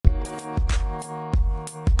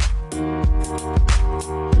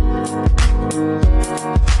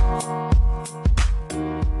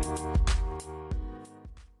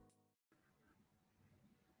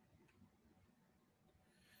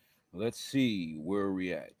Let's see where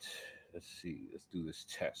we at. Let's see. Let's do this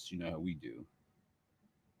test. You know how we do.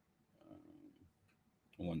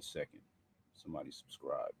 1 second. Somebody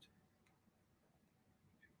subscribed.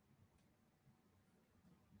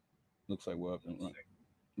 Looks like we're up and running.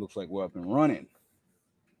 Looks like we're up and running.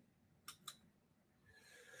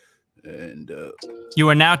 And you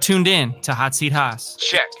are now tuned in to Hot Seat Haas.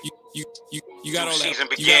 Check. You got all that. Season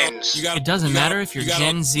begins. It doesn't matter if you're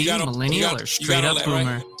Gen Z, millennial, or straight up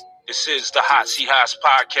boomer. Right? This is the Hot Seat Haas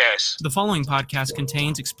podcast. The following podcast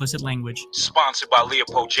contains explicit language. Sponsored by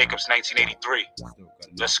Leopold Jacobs, 1983.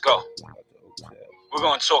 Let's go. We're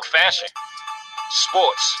going to talk fashion,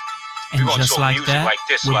 sports. And we're going to just talk like music that, like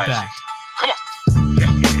this. we're Like back. Come on.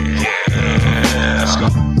 Yeah. Let's go.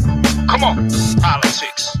 Come on.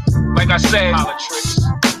 Politics. Like I said, politics.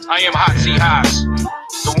 I am Hot Seat Haas,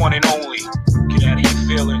 the one and only. Get out of your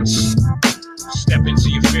feelings. Step into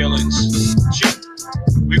your feelings. Check.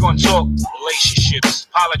 We're going to talk relationships,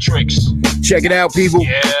 politics. Check it out, people.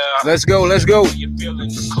 Yeah. Let's go. Let's go. Your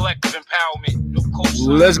feelings. Collective empowerment. No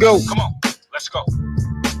cosign. Let's go. Come on. Let's go.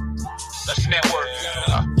 Let's network.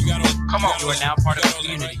 Come on. You are now part of a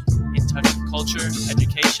community in touch with culture,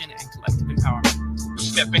 education, and collective empowerment.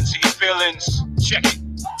 Step into your feelings. Check it.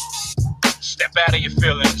 Step out of your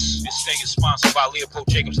feelings. This thing is sponsored by Leopold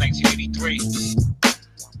Jacobs, 1983.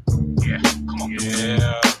 Yeah, come on.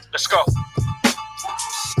 Yeah, let's go.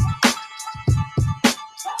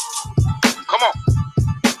 Come on.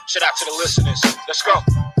 Shout out to the listeners. Let's go.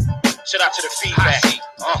 Shout out to the feedback.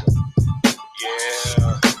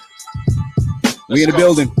 Yeah. We in the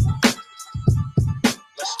building.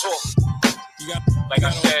 Let's talk. Like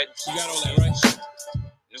I said, you got all that, right?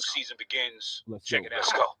 New season begins. Check it out.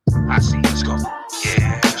 Let's go. I see. Let's go.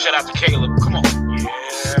 Yeah. Shout out to Caleb. Come on.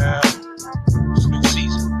 Yeah. It's a new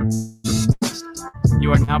season.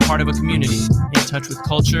 You are now part of a community in touch with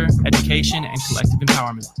culture, education, and collective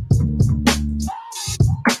empowerment.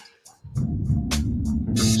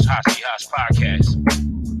 It's Hot Seat Haas podcast.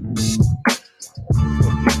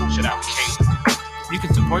 Shout out to Caleb. You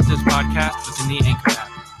can support this podcast within the Anchor app.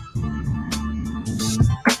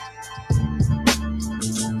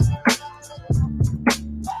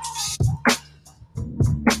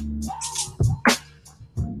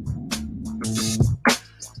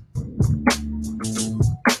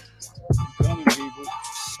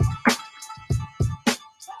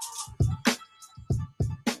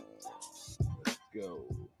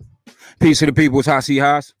 Peace to the people. It's Hot Seat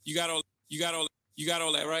Haas. You got all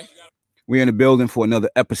that, right? We're in the building for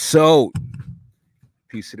another episode.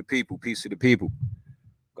 Peace to the people. Peace to the people.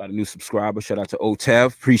 Got a new subscriber. Shout out to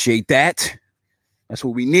OTEV. Appreciate that. That's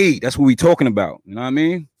what we need. That's what we talking about. You know what I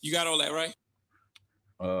mean? You got all that, right?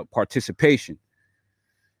 Participation.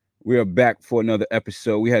 We are back for another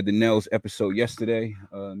episode. We had the Nels episode yesterday.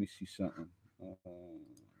 Let me see something.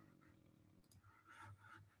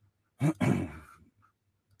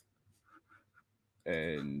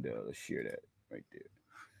 And let's share that right there.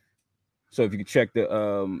 So if you can check the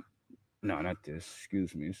no, not this.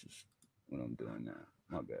 Excuse me. This is what I'm doing now.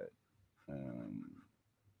 My bad.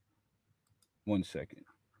 1 second.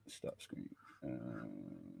 Stop screen.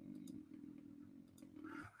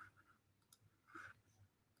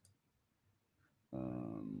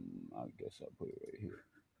 I guess I'll put it right here.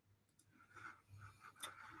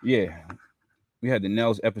 Yeah, we had the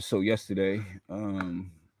Nels episode yesterday.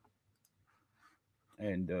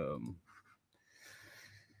 And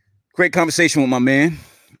great conversation with my man.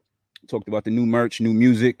 Talked about the new merch, new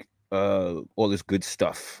music, all this good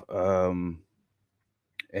stuff. And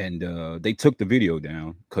they took the video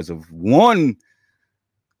down because of one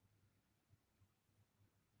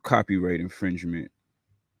copyright infringement.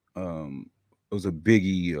 It was a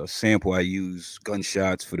Biggie sample I use,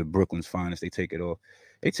 Gunshots for the Brooklyn's Finest. They take it off.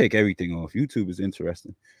 They take everything off. YouTube is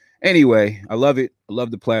interesting. Anyway, I love it. I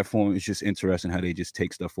love the platform. It's just interesting how they just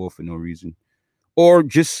take stuff off for no reason. Or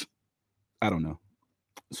just, I don't know.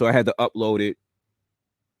 So I had to upload it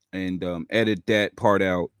and edit that part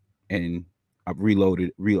out. And I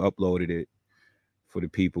re-uploaded it for the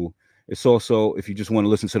people. It's also, if you just want to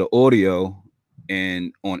listen to the audio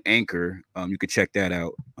and on Anchor, you can check that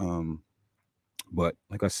out. But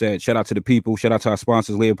like I said, shout out to the people. Shout out to our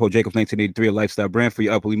sponsors, Leopold Jacobs, 1983, a lifestyle brand for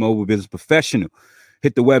your upperly mobile business professional.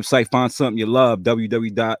 Hit the website, find something you love,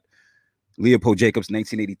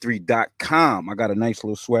 www.leopoldjacobs1983.com. I got a nice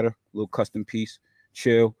little sweater, little custom piece,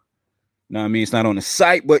 chill. Know what I mean? It's not on the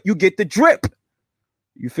site, but you get the drip.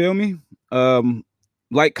 You feel me?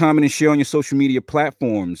 Like, comment, and share on your social media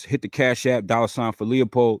platforms. Hit the Cash App, $ for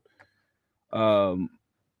Leopold, for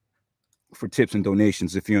tips and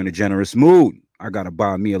donations if you're in a generous mood. I got to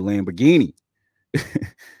buy me a Lamborghini.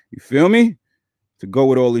 You feel me? To go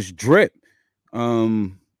with all this drip.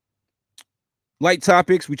 Light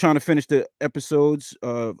topics. We're trying to finish the episodes.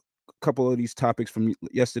 A couple of these topics from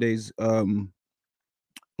yesterday's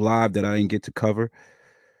live that I didn't get to cover.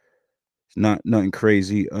 It's nothing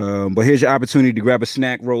crazy. But here's your opportunity to grab a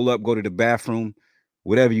snack, roll up, go to the bathroom,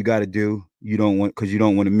 whatever you got to do. You don't want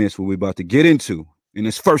to miss what we're about to get into. And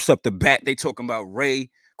it's first up the bat. They talking about Ray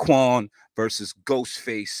Quan versus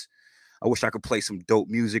Ghostface. I wish I could play some dope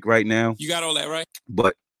music right now. You got all that right?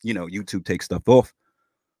 But YouTube takes stuff off.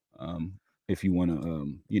 If you want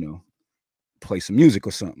to, play some music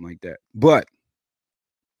or something like that. But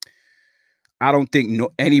I don't think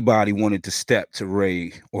anybody wanted to step to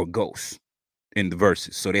Ray or Ghost in the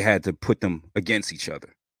verses. So they had to put them against each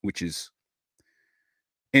other, which is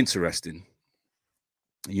interesting.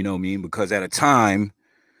 You know what I mean? Because at a time,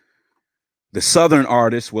 the Southern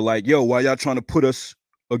artists were like, yo, why y'all trying to put us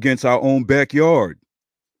against our own backyard?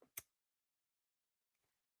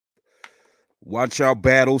 Watch y'all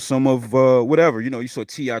battle some of whatever. You saw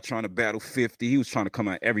T.I. trying to battle 50. He was trying to come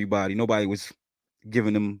at everybody. Nobody was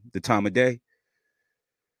giving him the time of day.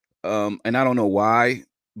 And I don't know why,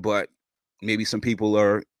 but maybe some people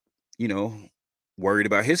are, worried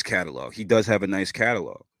about his catalog. He does have a nice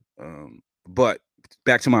catalog. But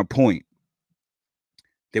back to my point,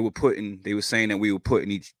 they were saying that we were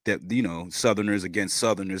putting Southerners against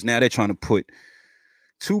Southerners. Now they're trying to put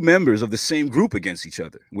two members of the same group against each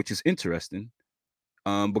other, which is interesting.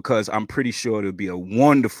 Because I'm pretty sure it'll be a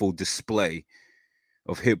wonderful display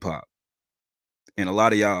of hip hop. And a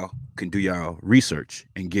lot of y'all can do y'all research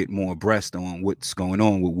and get more abreast on what's going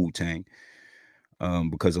on with Wu-Tang.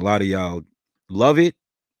 Because a lot of y'all love it,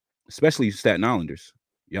 especially Staten Islanders.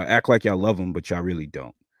 Y'all act like y'all love them, but y'all really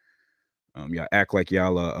don't. Y'all act like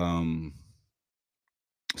y'all are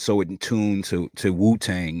so in tune to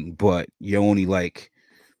Wu-Tang, but you only like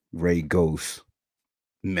Ray, Ghost,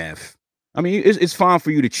 Meth. I mean, it's fine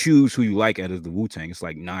for you to choose who you like out of the Wu-Tang. It's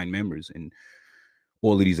like 9 members and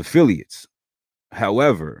all of these affiliates.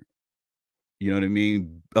 However, you know what I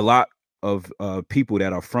mean? A lot of people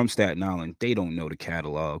that are from Staten Island, they don't know the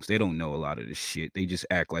catalogs. They don't know a lot of this shit. They just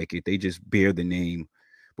act like it. They just bear the name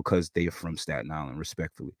because they are from Staten Island,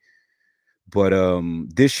 respectfully. But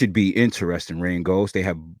this should be interesting, Ray and Ghost. They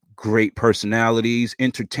have great personalities,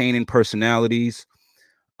 entertaining personalities.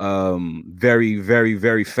 Very, very,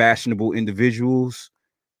 very fashionable individuals.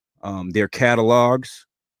 Their catalogs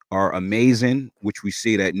are amazing, which we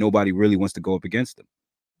see that nobody really wants to go up against them,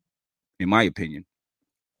 in my opinion,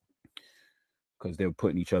 because they're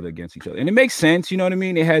putting each other against each other, and it makes sense. You know what I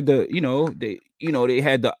mean? They had the, they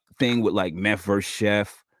had the thing with like Meth vs.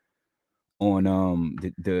 Chef on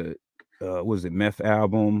the what was it, Meth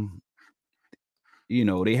album?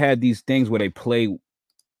 They had these things where they play,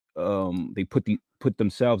 they put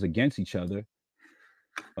themselves against each other.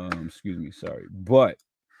 Excuse me, sorry, but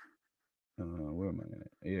where am I at?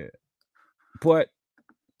 Yeah, but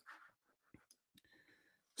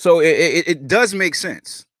so it does make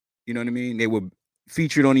sense. You know what I mean? They were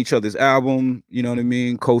featured on each other's album. You know what I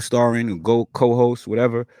mean? Co-starring, co-host,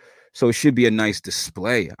 whatever. So it should be a nice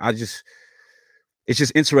display. It's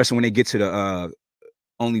just interesting when they get to the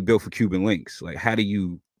Only Built for Cuban Links. Like, how do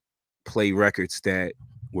you play records that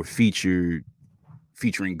were featuring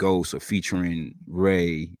Ghost or featuring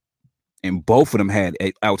Ray? And both of them had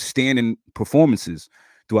outstanding performances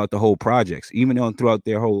throughout the whole projects, even throughout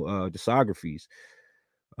their whole discographies.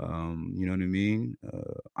 You know what I mean?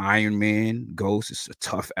 Iron Man, Ghost is a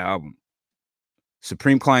tough album.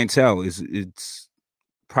 Supreme Clientele it's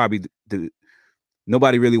probably the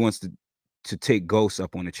nobody really wants to take Ghost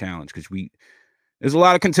up on the challenge, because there's a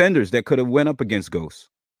lot of contenders that could have went up against Ghost,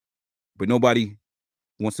 but nobody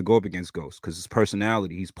wants to go up against Ghost because his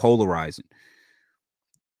personality, he's polarizing.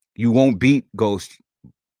 You won't beat Ghost.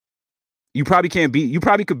 You probably could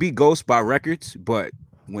beat Ghost by records, but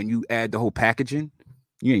when you add the whole packaging,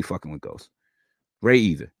 you ain't fucking with Ghost. Ray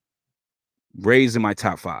either. Ray's in my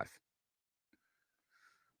top 5.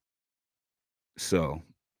 So,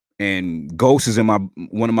 and Ghost is in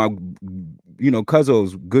one of my,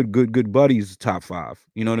 Cuzzo's good buddies top 5.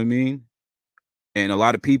 You know what I mean? And a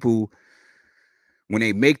lot of people, when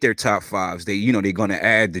they make their top 5s, they're gonna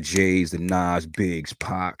add the J's, the Nas, Biggs,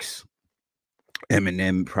 Pacs,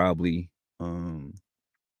 Eminem probably.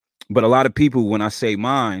 But a lot of people, when I say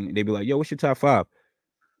mine, they be like, "Yo, what's your top 5?"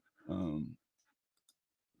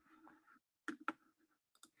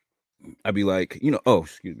 I'd be like, oh,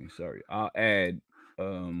 excuse me, sorry. I'll add,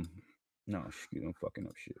 no, excuse me, I'm fucking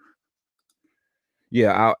up shit.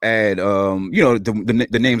 Yeah, I'll add,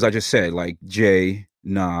 the names I just said, like Jay,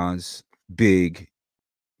 Nas, Big.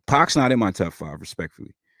 Pac's not in my top 5,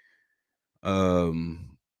 respectfully.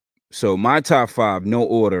 So my top 5, no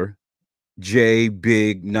order: Jay,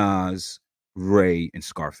 Big, Nas, Ray, and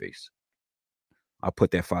Scarface. I'll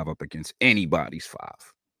put that 5 up against anybody's 5.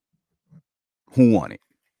 Who won it?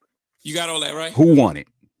 You got all that right? Who won it?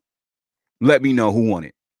 Let me know who won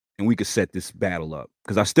it, and we could set this battle up.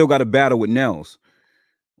 Because I still got a battle with Nels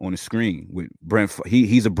on the screen with Brent.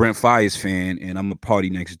 He's a Brent Fires fan, and I'm a Party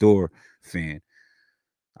Next Door fan.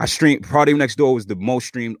 Party Next Door was the most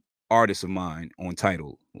streamed artist of mine on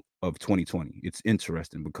Tidal of 2020. It's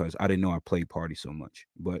interesting because I didn't know I played Party so much,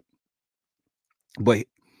 but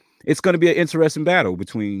it's going to be an interesting battle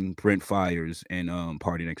between Brent Fires and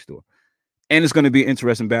Party Next Door, and it's going to be an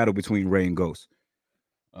interesting battle between Ray and Ghost.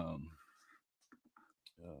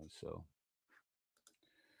 So,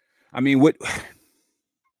 I mean, what?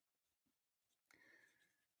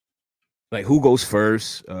 Like, who goes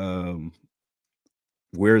first?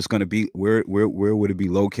 Where it's going to be? Where would it be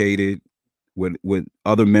located? Would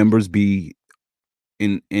other members be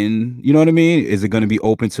in? You know what I mean? Is it going to be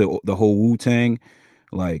open to the whole Wu-Tang?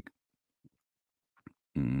 Like,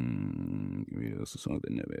 this is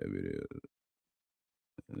something that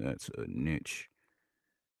that's a niche.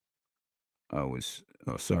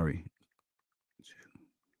 Sorry.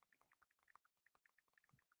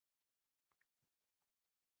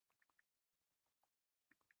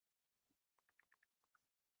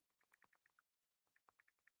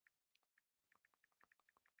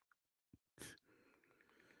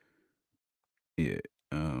 Yeah.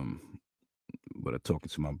 But I'm talking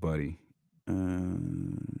to my buddy.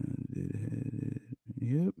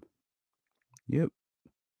 Yep.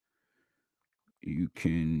 You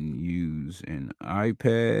can use an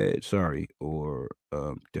iPad, or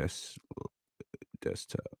desktop.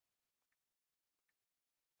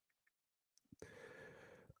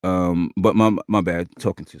 But my bad,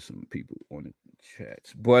 talking to some people on the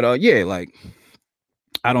chats. But yeah, like,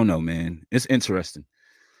 I don't know, man. It's interesting.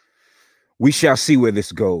 We shall see where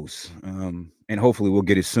this goes. And hopefully we'll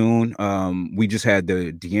get it soon. We just had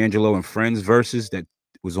the D'Angelo and Friends versus that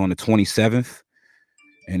was on the 27th,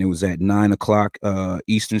 and it was at 9:00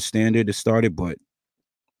 Eastern Standard. It started, but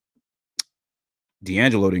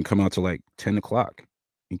D'Angelo didn't come out till like 10:00.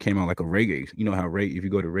 He came out like a reggae. You know how if you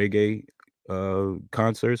go to reggae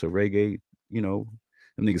concerts or reggae, them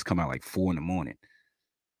niggas come out like 4 a.m. on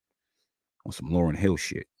some Lauryn Hill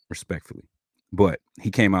shit, respectfully. But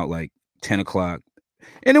he came out like 10:00,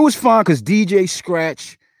 and it was fun because DJ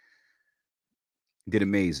Scratch did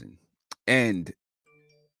amazing, and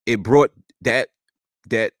it brought that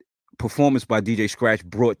performance by DJ Scratch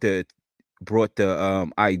brought the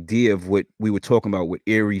idea of what we were talking about with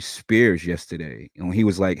Aries Spears yesterday. He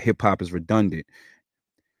was like, hip hop is redundant,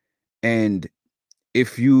 and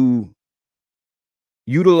if you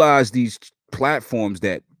utilize these platforms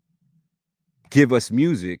that give us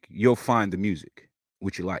music, you'll find the music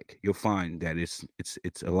which you like. You'll find that it's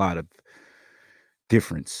a lot of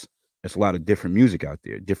difference. There's a lot of different music out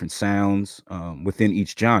there, different sounds within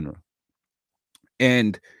each genre.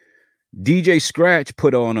 And DJ Scratch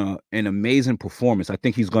put on an amazing performance. I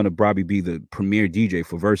think he's going to probably be the premier DJ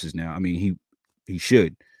for Versus now. I mean, he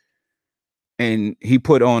should. And he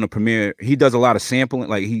put on a premiere. He does a lot of sampling.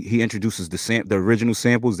 Like he introduces the original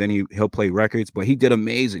samples, then he'll play records. But he did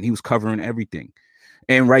amazing. He was covering everything.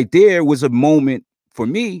 And right there was a moment for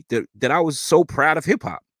me that I was so proud of hip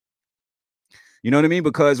hop. You know what I mean?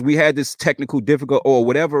 Because we had this technical difficult or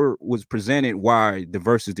whatever was presented why the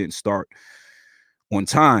verses didn't start on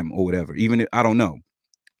time or whatever. Even I don't know.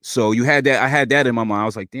 So you had that. I had that in my mind. I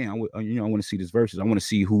was like, damn, I want to see this verses. I want to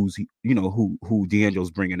see who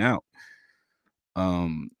D'Angelo's bringing out.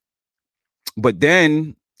 But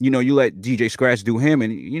then, you let DJ Scratch do him,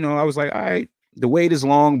 and I was like, all right, the wait is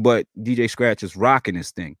long, but DJ Scratch is rocking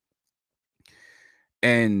this thing.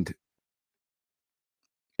 And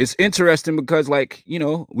it's interesting because, like,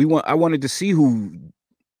 I wanted to see who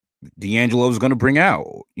D'Angelo was going to bring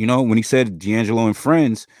out. When he said D'Angelo and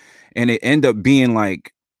Friends, and it ended up being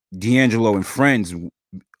like D'Angelo and Friends,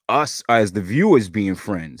 us as the viewers being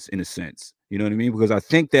friends in a sense. You know what I mean? Because I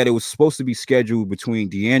think that it was supposed to be scheduled between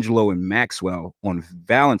D'Angelo and Maxwell on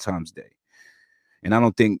Valentine's Day. And I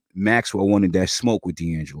don't think Maxwell wanted that smoke with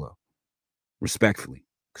D'Angelo, respectfully,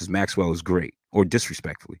 because Maxwell is great, or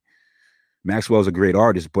disrespectfully. Maxwell's a great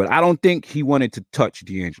artist, but I don't think he wanted to touch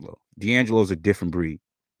D'Angelo. D'Angelo's a different breed.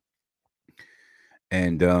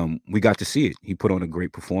 And we got to see it. He put on a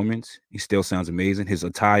great performance. He still sounds amazing. His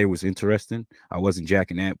attire was interesting. I wasn't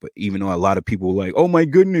jacking that, but even though a lot of people were like, oh my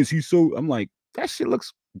goodness, I'm like, that shit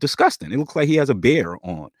looks disgusting. It looks like he has a bear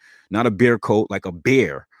on, not a bear coat, like a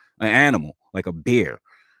bear, an animal, like a bear.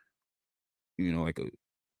 Like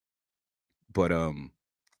But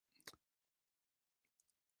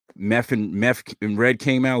Meth and Red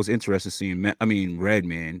came out. I was interested seeing Red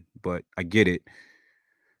Man, but I get it.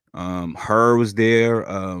 Her was there.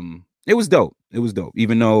 It was dope. It was dope,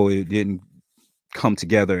 even though it didn't come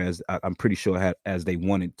together as I'm pretty sure as they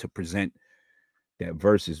wanted to present that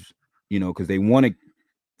verses. Because they want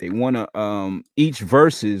to each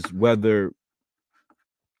verses, whether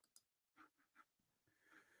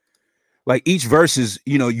like each verses,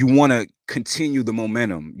 you want to continue the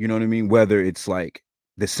momentum. You know what I mean? Whether it's like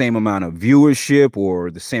the same amount of viewership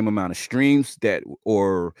or the same amount of streams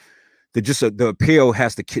or the appeal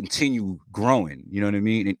has to continue growing. You know what I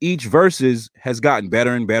mean? And each verses has gotten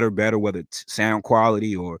better and better, whether it's sound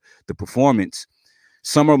quality or the performance.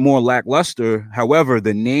 Some are more lackluster. However,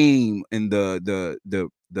 the name and the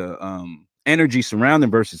energy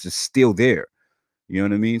surrounding verses is still there. You know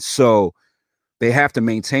what I mean? So they have to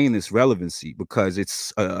maintain this relevancy because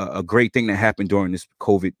it's a great thing that happened during this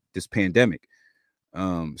pandemic.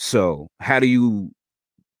 So how do you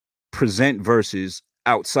present verses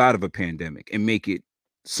outside of a pandemic and make it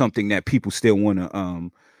something that people still want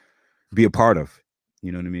to be a part of?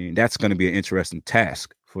 You know what I mean? That's going to be an interesting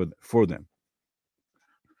task for them.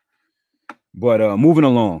 But moving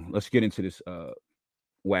along, let's get into this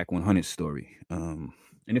Whack 100 story. And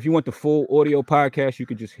if you want the full audio podcast, you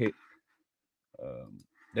could just hit.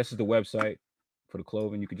 This is the website for the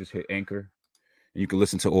clothing. You could just hit Anchor, and you can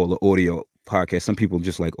listen to all the audio podcasts. Some people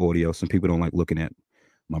just like audio. Some people don't like looking at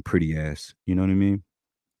my pretty ass. You know what I mean?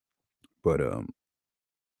 But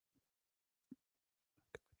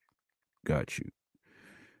got you.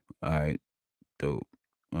 All right, dope.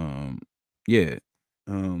 Yeah.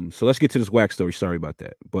 So let's get to this whack story. Sorry about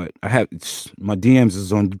that, but my DMs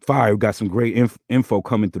is on fire. We got some great info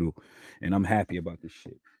coming through, and I'm happy about this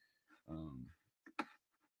shit.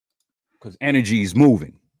 Because energy is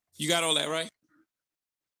moving. You got all that right?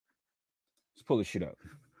 Let's pull this shit up.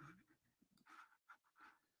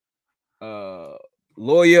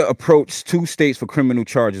 Lawyer approached 2 states for criminal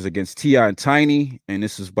charges against T.I. and Tiny, and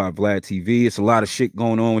this is by Vlad TV. It's a lot of shit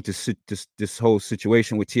going on with this whole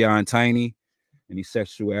situation with T.I. and Tiny and these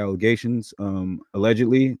sexual allegations,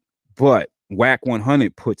 allegedly. But Whack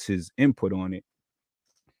 100 puts his input on it,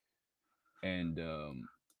 and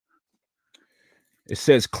it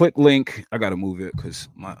says click link. I gotta move it because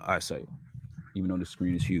my eyesight, even though the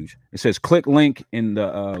screen is huge. It says click link in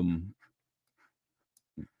the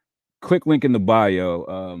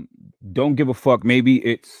bio. Don't give a fuck. Maybe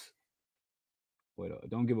it's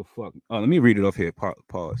don't give a fuck. Let me read it off here.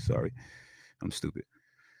 Pause. Sorry, I'm stupid.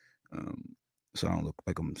 So I don't look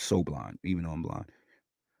like I'm so blind, even though I'm blind.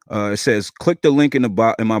 It says, click the link in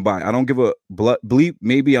my bio. I don't give a bleep.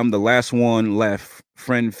 Maybe I'm the last one left.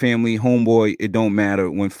 Friend, family, homeboy, it don't matter.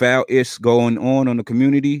 When foul is going on the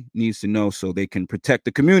community needs to know so they can protect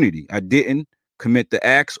the community. I didn't commit the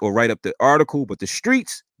acts or write up the article, but the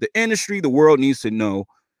streets, the industry, the world needs to know.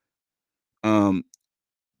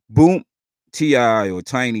 Boom, T.I. or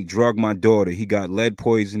Tiny drugged my daughter. He got lead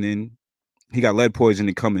poisoning.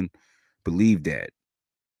 Coming. Believe that.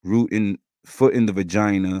 Foot in the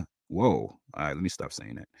vagina. Whoa. All right, let me stop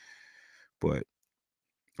saying that. But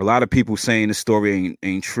a lot of people saying the story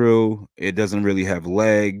ain't true. It doesn't really have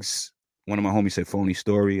legs. One of my homies said phony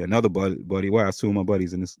story. Another buddy. Wow, 2 of my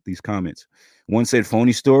buddies in these comments. One said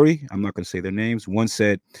phony story. I'm not going to say their names. One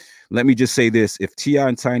said, let me just say this. If T.I.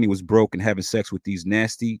 and Tiny was broke and having sex with these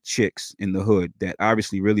nasty chicks in the hood that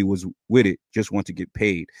obviously really was with it, just want to get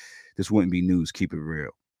paid, this wouldn't be news. Keep it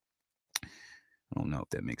real. I don't know if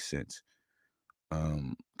that makes sense.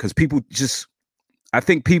 Because I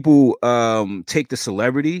think people take the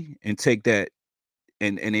celebrity and take that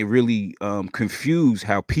and they really confuse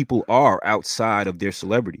how people are outside of their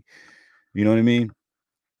celebrity. You know what I mean?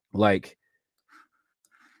 Like,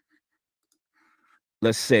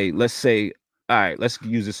 let's say, all right, let's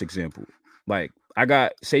use this example. Like,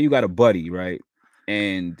 say you got a buddy, right?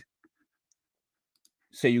 And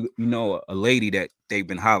say you know a lady that they've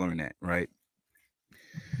been hollering at, right?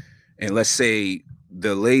 And let's say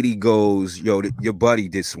the lady goes, yo, your buddy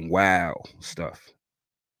did some wow stuff.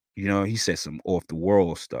 You know, he said some off the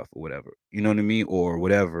world stuff or whatever. You know what I mean? Or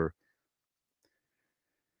whatever.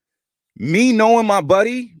 Me knowing my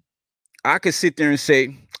buddy, I could sit there and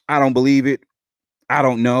say, I don't believe it. I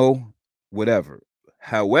don't know, whatever.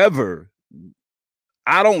 However,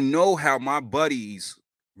 I don't know how my buddies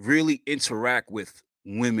really interact with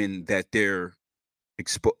women that they're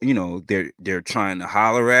they're trying to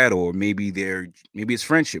holler at, or maybe it's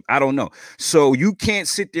friendship. I don't know. So you can't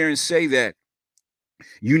sit there and say that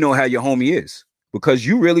you know how your homie is, because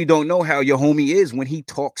you really don't know how your homie is when he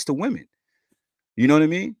talks to women. You know what I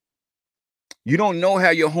mean? You don't know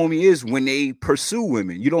how your homie is when they pursue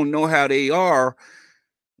women. You don't know how they are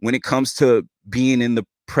when it comes to being in the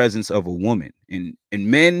presence of a woman. And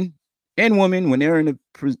men and women, when they're in the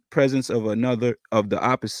presence of another of the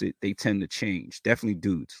opposite, they tend to change. Definitely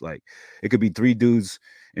dudes. Like it could be three dudes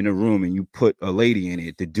in a room and you put a lady in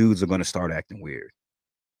it, the dudes are gonna start acting weird.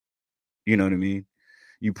 You know what I mean?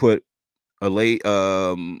 You put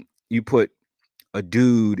you put a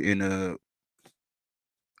dude in a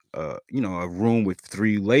room with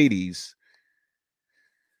three ladies,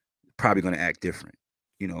 probably gonna act different,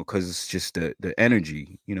 because it's just the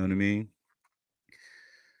energy, you know what I mean?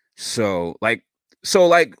 So like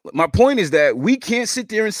my point is that we can't sit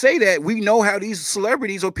there and say that we know how these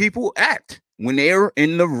celebrities or people act when they're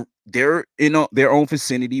in their own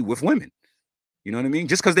vicinity with women. You know what I mean?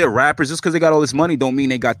 Just because they're rappers, just because they got all this money, don't mean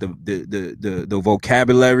they got the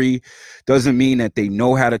vocabulary. Doesn't mean that they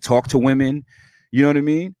know how to talk to women. You know what I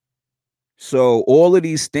mean? So all of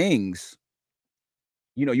these things,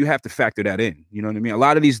 you have to factor that in. You know what I mean? A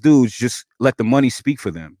lot of these dudes just let the money speak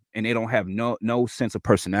for them, and they don't have no sense of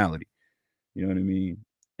personality. You know what I mean?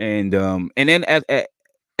 And then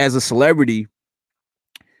as a celebrity,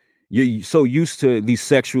 you're so used to these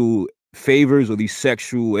sexual favors or these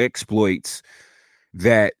sexual exploits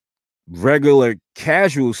that regular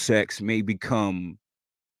casual sex may become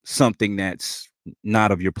something that's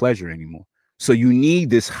not of your pleasure anymore. So you need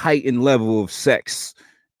this heightened level of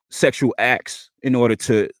sexual acts in order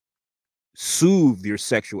to soothe your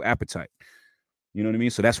sexual appetite. You know what I mean?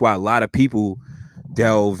 So that's why a lot of people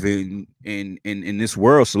delve in this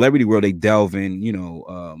world, celebrity world, they delve in,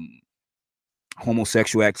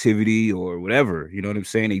 homosexual activity or whatever. You know what I'm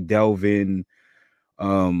saying? They delve in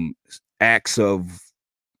acts of,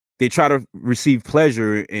 they try to receive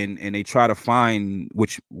pleasure and they try to find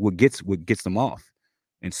what gets them off.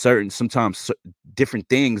 And sometimes different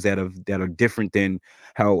things that are different than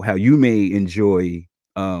how you may enjoy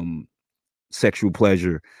sexual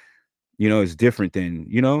pleasure, is different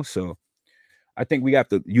than, so I think we have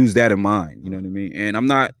to use that in mind. You know what I mean? And I'm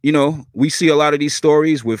not, we see a lot of these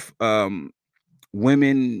stories with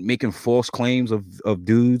women making false claims of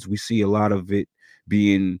dudes. We see a lot of it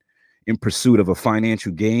being in pursuit of a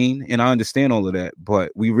financial gain. And I understand all of that,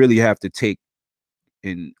 but we really have to take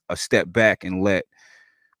in a step back and let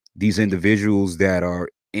these individuals that are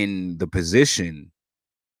in the position,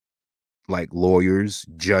 like lawyers,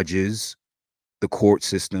 judges, the court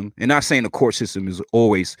system, and not saying the court system is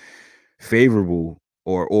always favorable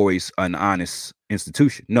or always an honest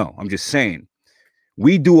institution. No, I'm just saying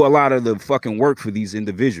we do a lot of the fucking work for these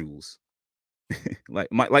individuals,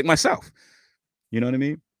 like myself. You know what I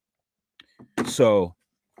mean? So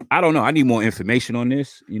I don't know. I need more information on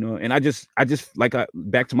this, and I just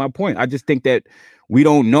back to my point. I just think that we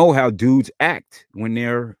don't know how dudes act when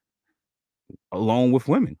they're alone with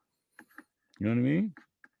women. You know what I mean?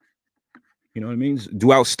 You know what I mean?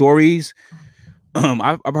 Throughout stories,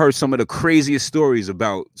 I've heard some of the craziest stories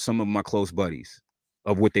about some of my close buddies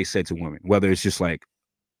of what they said to women, whether it's just like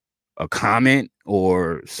a comment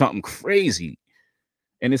or something crazy.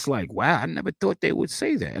 And it's like, wow, I never thought they would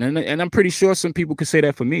say that. And I'm pretty sure some people could say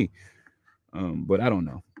that for me. But I don't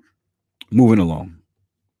know. Moving along.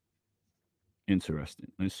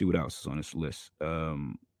 Interesting. Let's see what else is on this list.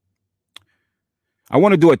 I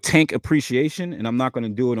want to do a tank appreciation, and I'm not going to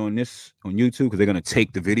do it on YouTube because they're going to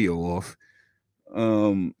take the video off.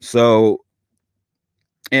 So,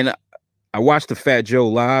 and I watched the Fat Joe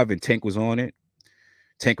live, and Tank was on it.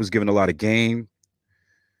 Tank was giving a lot of game.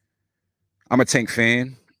 I'm a Tank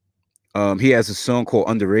fan. He has a song called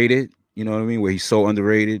Underrated, you know what I mean, where he's so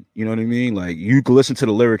underrated, you know what I mean? Like, you can listen to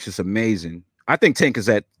the lyrics, it's amazing. I think Tank is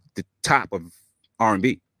at the top of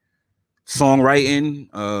R&B. Songwriting,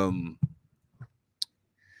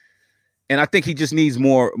 and I think he just needs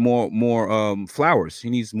more flowers. He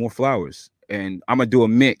needs more flowers. And I'm gonna do a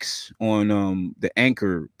mix on the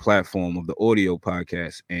Anchor platform of the audio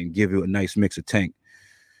podcast and give you a nice mix of Tank.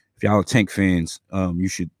 If y'all are Tank fans, you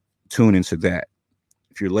should tune into that.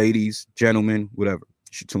 If you're ladies, gentlemen, whatever,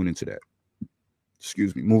 you should tune into that.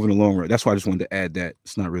 Excuse me. Moving along, right? That's why I just wanted to add that.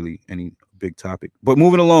 It's not really any big topic, but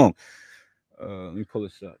moving along. Let me pull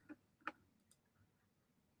this up.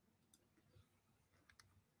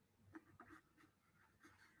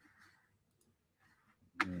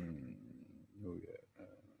 Oh yeah.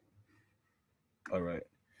 All right.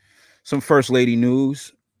 Some first lady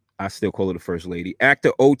news. I still call her the first lady.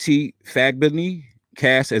 Actor O.T. Fagbany,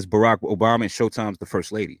 cast as Barack Obama in Showtime's The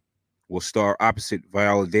First Lady, will star opposite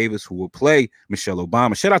Viola Davis, who will play Michelle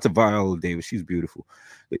Obama. Shout out to Viola Davis. She's beautiful.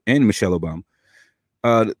 And Michelle Obama.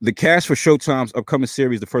 The cast for Showtime's upcoming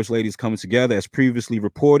series, The First Lady, is coming together. As previously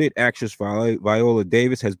reported, actress Viola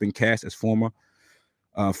Davis has been cast as former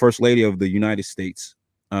First Lady of the United States,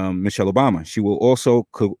 Michelle Obama. She will also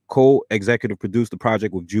co-executive produce the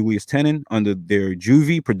project with Julius Tenen under their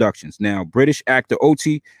Juvie Productions. Now, British actor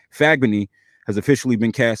O.T. Fagbany has officially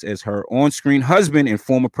been cast as her on-screen husband and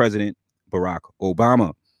former President Barack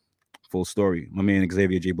Obama. Full story. My man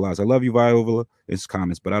Xavier J. Blas. I love you, Viola. It's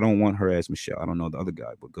comments, but I don't want her as Michelle. I don't know the other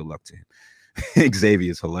guy, but good luck to him.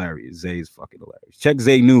 Xavier is hilarious. Zay is fucking hilarious. Check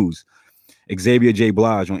Zay News. Xavier J.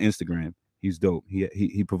 Blas on Instagram. He's dope.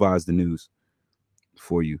 He provides the news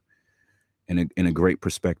for you in a great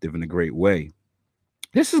perspective, in a great way.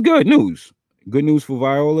 This is good news. Good news for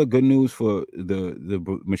Viola. Good news for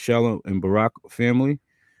the Michelle and Barack family.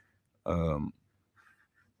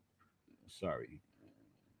 Sorry.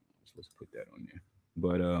 Let's put that on there.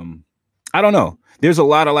 But I don't know. There's a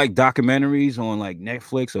lot of like documentaries on like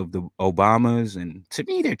Netflix of the Obamas, and to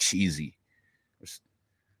me they're cheesy.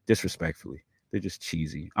 Disrespectfully, they're just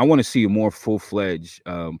cheesy. I want to see a more full-fledged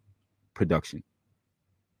production.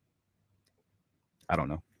 I don't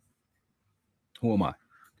know. Who am I?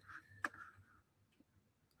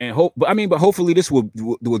 And but hopefully this will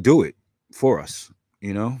do it for us.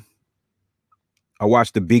 You know. I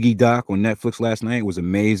watched the Biggie doc on Netflix last night. It was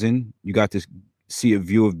amazing. You got to see a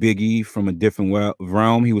view of Biggie from a different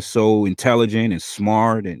realm. He was so intelligent and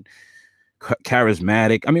smart and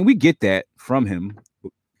charismatic. I mean, we get that from him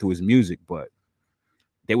through his music, but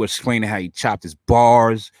they were explaining how he chopped his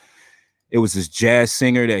bars. It was this jazz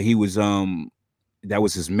singer that he was that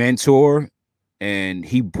was his mentor, and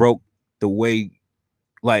he broke the way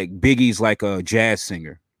like Biggie's like a jazz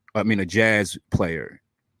singer. I mean, a jazz player.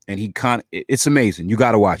 And it's amazing. You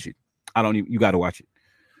got to watch it. You got to watch it.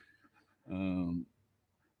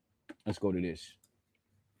 Let's go to this.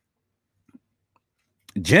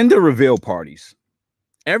 Gender reveal parties.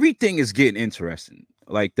 Everything is getting interesting.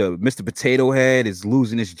 Like the Mr. Potato Head is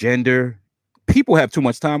losing his gender. People have too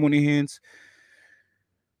much time on their hands.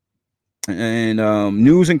 And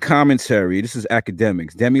news and commentary. This is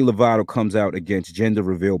academics. Demi Lovato comes out against gender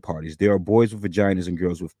reveal parties. There are boys with vaginas and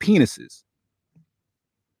girls with penises.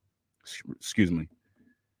 Excuse me.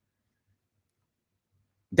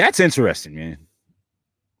 That's interesting, man.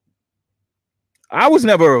 I was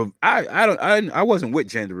never I wasn't with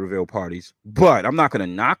gender reveal parties, but I'm not gonna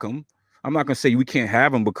knock them. I'm not gonna say we can't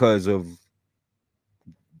have them because of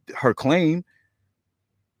her claim.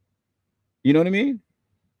 You know what I mean?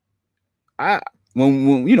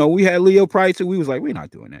 When you know we had Leo prior to, we was like, we're not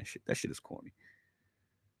doing that shit. That shit is corny.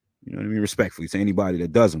 You know what I mean? Respectfully to anybody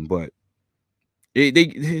that doesn't, but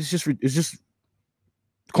it's just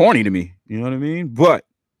corny to me. You know what I mean? But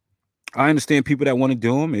I understand people that want to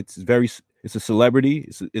do them. It's a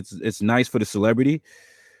celebrity. It's nice for the celebrity.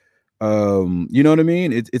 You know what I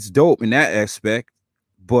mean? It's dope in that aspect,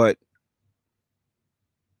 but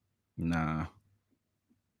nah.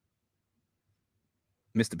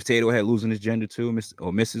 Mr. Potato Head losing his gender too, Mr.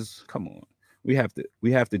 or Mrs. Come on, we have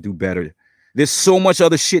to do better. There's so much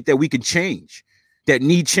other shit that we can change, that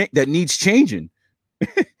needs changing,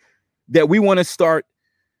 that we want to start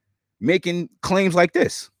making claims like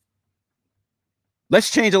this. Let's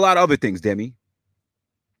change a lot of other things, Demi.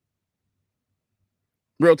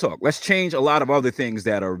 Real talk. Let's change a lot of other things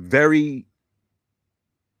that are very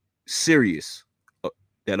serious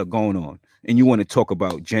that are going on, and you want to talk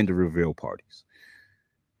about gender reveal parties.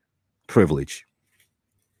 Privilege.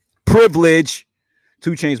 2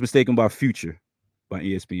 Chainz mistaken by Future by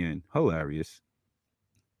ESPN. Hilarious.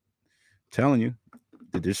 Telling you,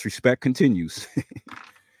 the disrespect continues.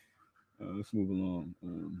 Let's move along.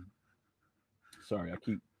 Sorry, I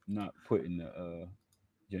keep not putting the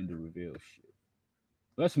gender reveal shit.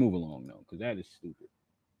 Let's move along though, because that is stupid.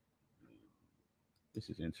 This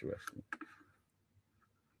is interesting.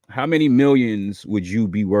 How many millions would you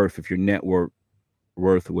be worth if your network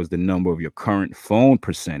worth was the number of your current phone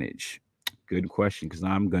percentage? Good question, because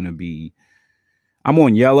I'm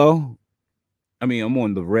on yellow. I mean, I'm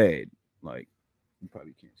on the red. Like, you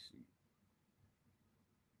probably can't see.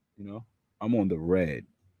 You know, I'm on the red.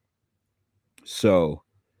 So,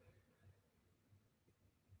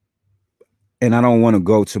 and I don't want to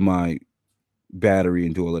go to my battery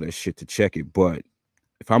and do all of that shit to check it. But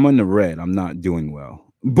if I'm on the red, I'm not doing well.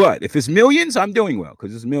 But if it's millions, I'm doing well,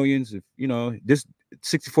 because it's millions. If you know this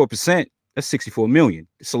 64%, that's 64 million.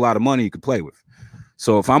 It's a lot of money you could play with.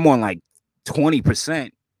 So if I'm on like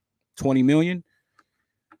 20%, 20 million,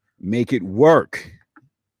 make it work.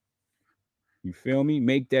 You feel me?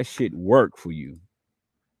 Make that shit work for you.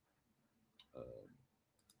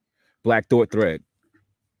 Black Thought Thread.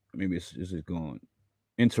 Maybe this is gone.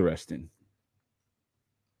 Interesting.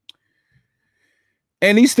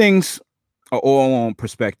 And these things are all on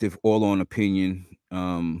perspective, all on opinion.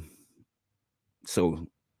 So,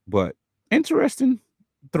 but interesting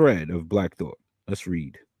thread of Black Thought. Let's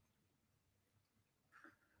read.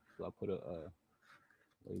 So I put a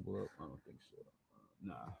label up. I don't think so.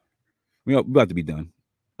 Nah, we're about to be done.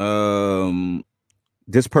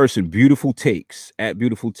 This person, Beautiful Takes, at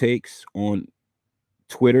Beautiful Takes on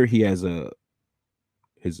Twitter. He has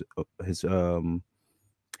his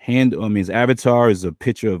hand his avatar is a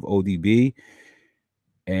picture of ODB,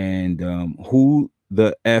 and who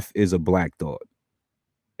the F is a Black Thought.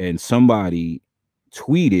 And somebody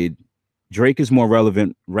tweeted, Drake is more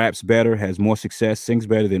relevant, raps better, has more success, sings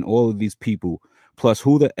better than all of these people. Plus,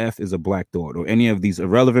 who the F is a Black Thought or any of these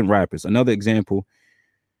irrelevant rappers? Another example,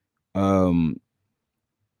 HHT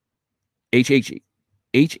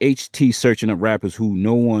searching up rappers who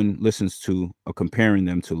no one listens to or comparing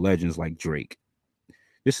them to legends like Drake.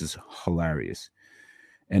 This is hilarious.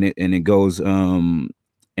 And it goes, and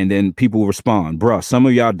then people respond, bruh, some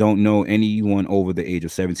of y'all don't know anyone over the age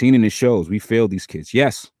of 17, and it shows. We failed these kids.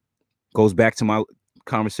 Yes. Goes back to my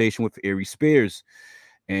conversation with Ari Spears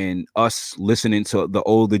and us listening to the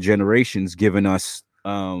older generations giving us,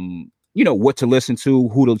 what to listen to,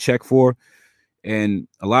 who to check for. And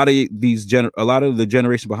a lot of the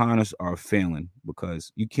generation behind us are failing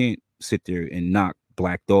because you can't sit there and knock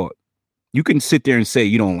Black Thought. You can sit there and say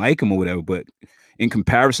you don't like him or whatever, but in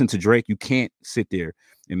comparison to Drake, you can't sit there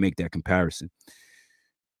and make that comparison.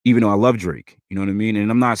 Even though I love Drake, you know what I mean? And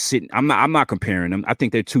I'm not comparing them. I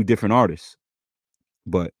think they're two different artists.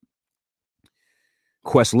 But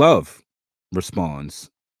Questlove responds,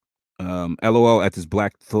 LOL at this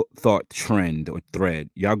Black Thought trend or thread.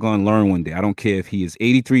 Y'all gonna learn one day. I don't care if he is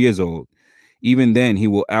 83 years old. Even then, he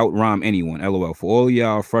will out-rhyme anyone. LOL. For all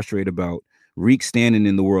y'all frustrated about Reek standing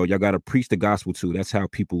in the world, y'all got to preach the gospel too. That's how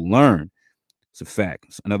people learn. It's a fact.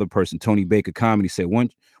 It's another person, Tony Baker Comedy, said,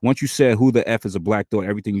 once you said who the F is a Black Thought,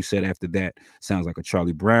 everything you said after that sounds like a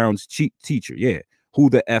Charlie Brown's teacher. Yeah. Who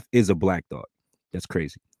the F is a Black Thought? That's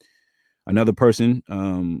crazy. Another person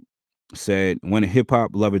said, when a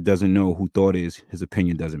hip-hop lover doesn't know who Thought is, his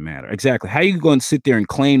opinion doesn't matter. Exactly. How are you going to sit there and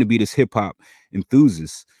claim to be this hip-hop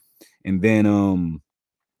enthusiast and then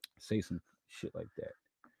say some shit like that?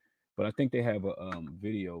 But I think they have a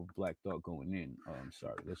video of Black Thought going in.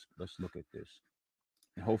 Sorry, let's look at this.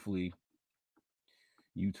 And hopefully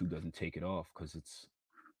YouTube doesn't take it off because it's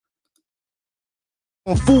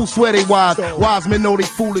Fools swear they wise, wise men know they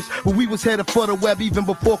foolish, but we was headed for the web even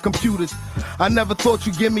before computers. I never thought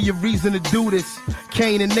you'd give me a reason to do this.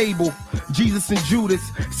 Cain and Abel, Jesus and Judas,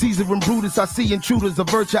 Caesar and Brutus, I see intruders,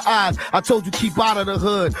 avert your eyes. I told you keep out of the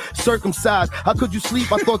hood, circumcised. How could you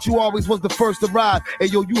sleep? I thought you always was the first to ride. Hey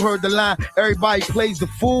yo, you heard the line, everybody plays the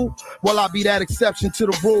fool. Well, I'll be that exception to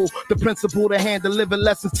the rule, the principle to hand deliver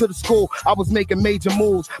lessons to the school. I was making major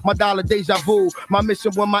moves, my dollar deja vu. My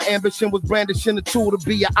mission when my ambition was brandishing the tool to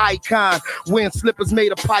be an icon. Wearing slippers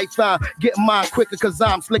made of python. Getting mine quicker cause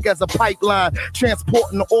I'm slick as a pipeline.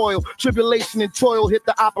 Transporting the oil. Tribulation and toil hit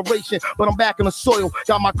the operation. But I'm back in the soil.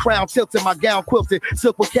 Got my crown tilted, my gown quilted.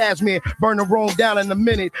 Silk with cashmere. Burn the Rome down in a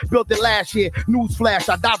minute. Built it last year. Newsflash.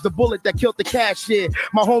 I dodged the bullet that killed the cashier.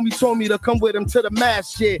 My homie told me to come with him to the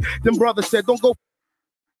mass shit. Them brothers said don't go.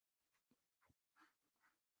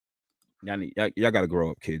 Y'all gotta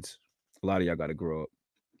grow up, kids. A lot of y'all gotta grow up.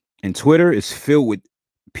 And Twitter is filled with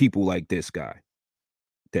people like this guy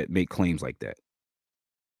that make claims like that.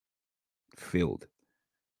 Filled.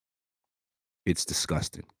 It's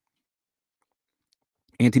disgusting.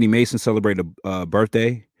 Anthony Mason celebrated a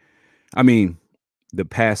birthday. I mean, the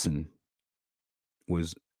passing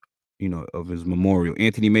was, of his memorial.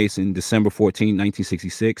 Anthony Mason, December 14,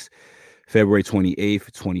 1966, February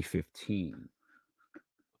 28th, 2015.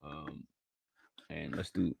 And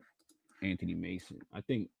let's do Anthony Mason.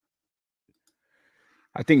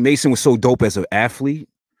 I think Mason was so dope as an athlete,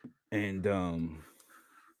 and so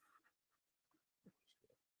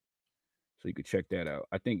you could check that out.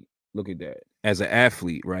 I think, look at that. As an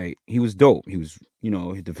athlete, right? He was dope. He was,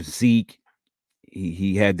 the physique.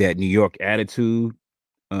 He had that New York attitude.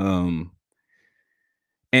 And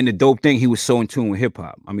the dope thing, he was so in tune with hip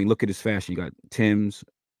hop. I mean, look at his fashion. You got Tim's,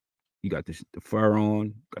 you got the fur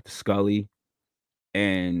on, got the Scully,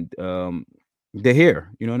 and the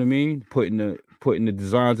hair. You know what I mean? Putting the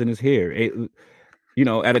designs in his hair.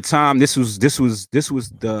 At a time, this was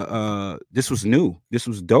new. This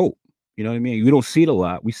was dope. You know what I mean? We don't see it a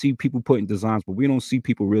lot. We see people putting designs, but we don't see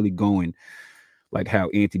people really going like how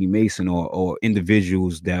Anthony Mason or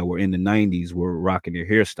individuals that were in the 90s were rocking their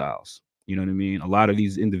hairstyles. You know what I mean? A lot of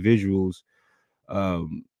these individuals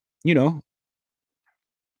um, you know,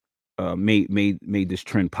 made this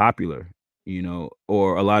trend popular.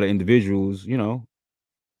 Or a lot of individuals,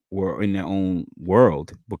 were in their own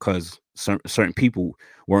world because certain people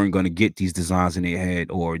weren't going to get these designs in their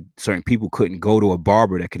head, or certain people couldn't go to a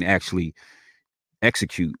barber that can actually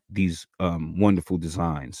execute these wonderful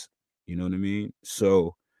designs. You know what I mean?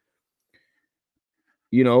 So,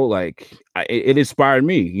 like it inspired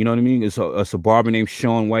me. You know what I mean? It's a barber named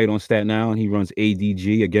Sean White on Staten Island. He runs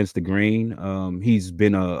ADG Against the Grain. He's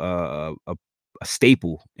been a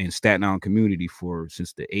staple in Staten Island community for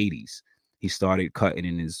since the '80s. He started cutting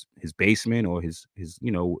in his basement or his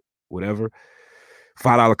whatever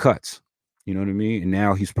 $5 cuts. You know what I mean? And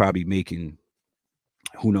now he's probably making,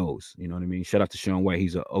 who knows? You know what I mean? Shout out to Sean White.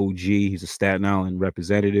 He's an OG. He's a Staten Island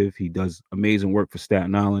representative. He does amazing work for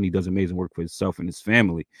Staten Island. He does amazing work for himself and his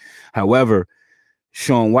family. However,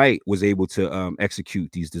 Sean White was able to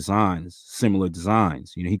execute these designs, similar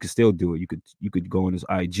designs. He could still do it. You could go on his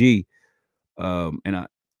IG, and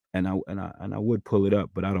I would pull it up,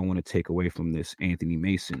 but I don't want to take away from this Anthony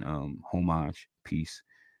Mason homage piece.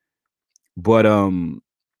 But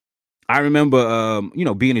I remember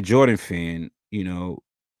being a Jordan fan.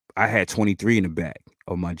 I had 23 in the back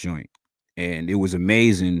of my joint, and it was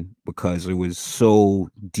amazing because it was so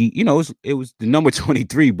deep. It was the number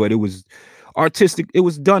 23, but it was artistic. It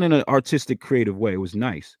was done in an artistic, creative way. It was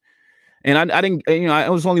nice, and I didn't. I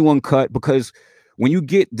was only one cut because when you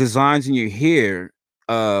get designs in your hair,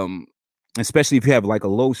 especially if you have like a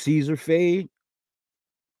low Caesar fade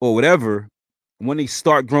or whatever, when they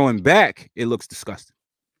start growing back, it looks disgusting.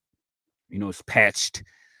 It's patched.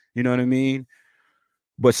 You know what I mean?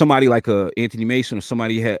 But somebody like Anthony Mason or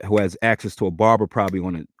somebody who has access to a barber probably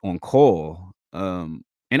on call. And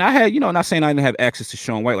I had, not saying I didn't have access to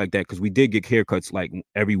Sean White like that, because we did get haircuts like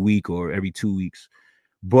every week or every 2 weeks.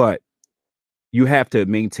 But you have to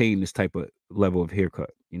maintain this type of level of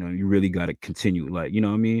haircut. You really got to continue. Like, you know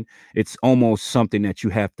what I mean? It's almost something that you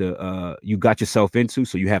have to, you got yourself into,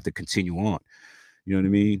 so you have to continue on. You know what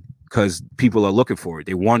I mean? Because people are looking for it.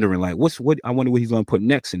 They're wondering, like, I wonder what he's going to put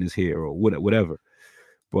next in his hair or whatever.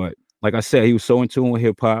 But like I said, he was so in tune with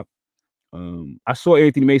hip hop. I saw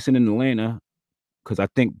Anthony Mason in Atlanta because I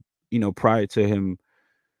think, prior to him,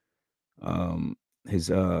 his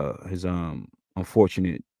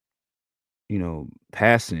unfortunate,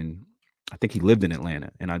 passing, I think he lived in Atlanta,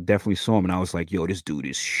 and I definitely saw him, and I was like, yo, this dude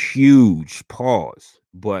is huge. Pause.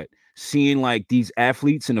 But seeing like these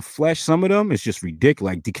athletes in the flesh, some of them, it's just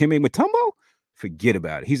ridiculous. Like Dikembe Mutombo, forget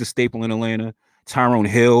about it. He's a staple in Atlanta. Tyrone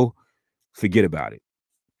Hill, forget about it.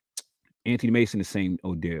 Anthony Mason, the same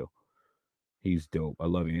Odell. He's dope. I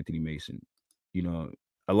love Anthony Mason.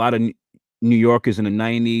 A lot of New Yorkers in the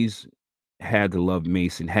 90s had to love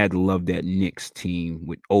Mason, had to love that Knicks team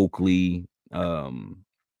with Oakley,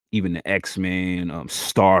 even the X-Men,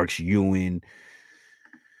 Starks, Ewing,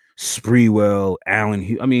 Sprewell,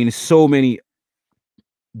 Allen. I mean, so many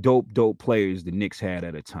dope players the Knicks had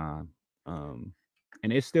at a time. And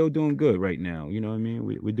they're still doing good right now. You know what I mean?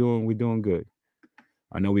 We're doing good.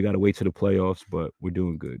 I know we got to wait to the playoffs, but we're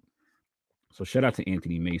doing good. So shout out to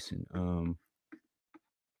Anthony Mason.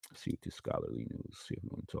 Let's see what this scholarly news. See if we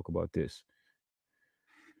want to talk about this.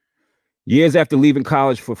 Years after leaving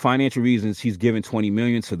college for financial reasons, he's given $20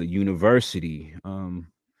 million to the university.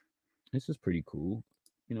 This is pretty cool.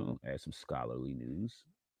 Add some scholarly news.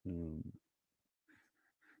 I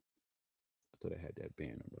thought I had that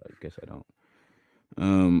banner, but I guess I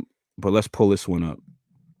don't. But let's pull this one up.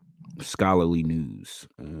 Scholarly news.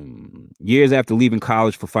 Years after leaving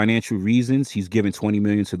college for financial reasons, he's given $20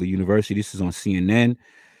 million to the university. This is on CNN.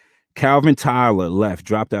 Calvin Tyler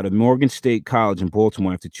dropped out of Morgan State College in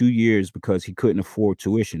Baltimore after 2 years because he couldn't afford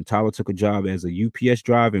tuition. Tyler took a job as a UPS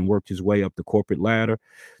driver and worked his way up the corporate ladder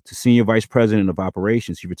to senior vice president of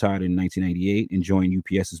operations. He retired in 1998 and joined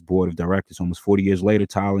UPS's board of directors. Almost 40 years later,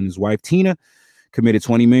 Tyler and his wife, Tina, committed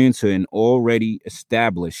 $20 million to an already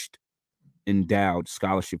established endowed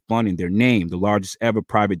scholarship fund in their name, the largest ever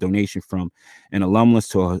private donation from an alumnus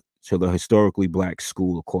to the historically black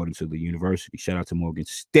school, according to the university. Shout out to Morgan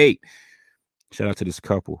State. Shout out to this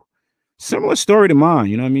couple. Similar story to mine.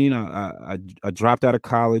 You know what I mean? I dropped out of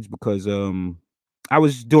college because I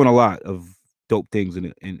was doing a lot of dope things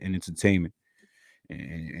in entertainment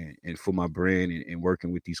and for my brand and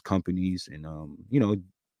working with these companies and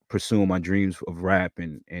pursuing my dreams of rap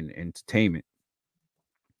and entertainment.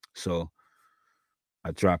 So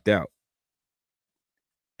I dropped out.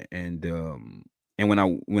 And And when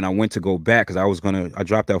I went to go back, because I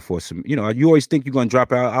dropped out for some, you always think you're gonna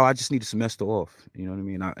drop out. Oh, I just need a semester off. You know what I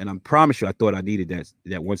mean? And I promise you, I thought I needed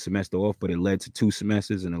that one semester off, but it led to 2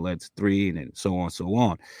 semesters, and it led to 3, and then so on, so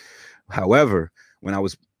on. However, when I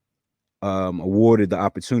was awarded the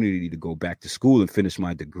opportunity to go back to school and finish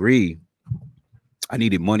my degree, I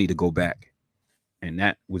needed money to go back, and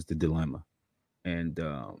that was the dilemma. And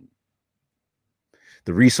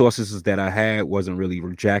the resources that I had wasn't really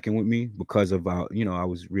jacking with me because of I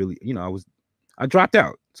was really, I dropped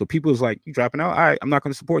out. So people was like, "You dropping out? All right, I'm not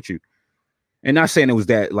going to support you." And not saying it was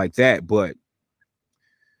that like that, but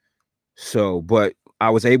I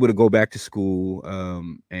was able to go back to school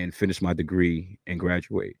and finish my degree and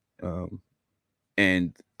graduate.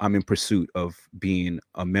 And I'm in pursuit of being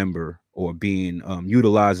a member or being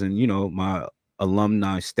utilizing, my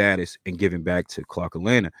alumni status and giving back to Clark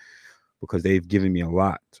Atlanta because they've given me a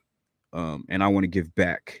lot. And I want to give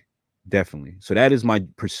back, definitely. So that is my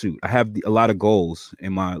pursuit. I have a lot of goals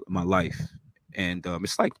in my life, and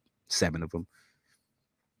it's like 7 of them,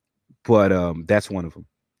 but that's one of them,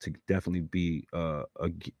 to definitely be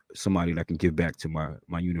somebody that can give back to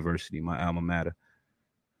my university, my alma mater,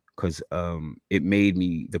 because it made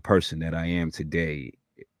me the person that I am today.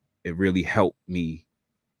 It really helped me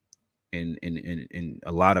in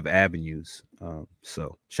a lot of avenues.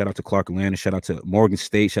 So shout out to Clark Atlanta, shout out to Morgan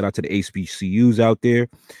State, shout out to the HBCUs out there,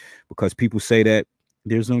 because people say that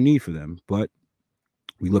there's no need for them, but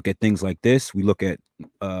we look at things like this. We look at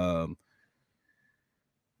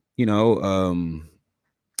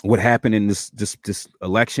what happened in this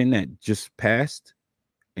election that just passed,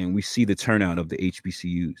 and we see the turnout of the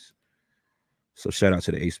HBCUs. So shout out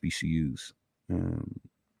to the HBCUs.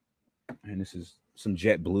 And this is some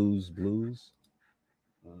Jet Blues.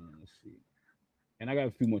 Let's see. And I got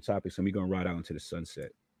a few more topics, and we're gonna ride out into the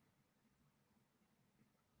sunset.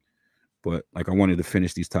 But like, I wanted to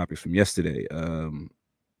finish these topics from yesterday. And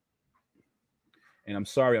I'm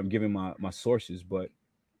sorry I'm giving my sources, but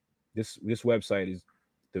this website is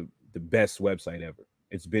the best website ever.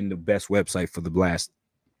 It's been the best website for the last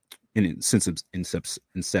since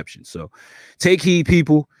inception. So take heed,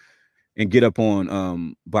 people, and get up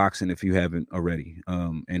on boxing if you haven't already.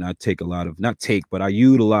 And I take a lot of, not take, but I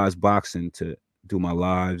utilize boxing to do my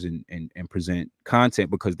lives and present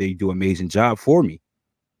content because they do an amazing job for me.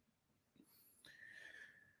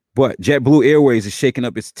 But JetBlue Airways is shaking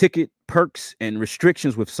up its ticket perks and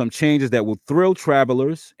restrictions with some changes that will thrill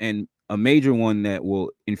travelers, and a major one that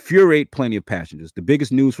will infuriate plenty of passengers. The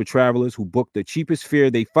biggest news for travelers who book the cheapest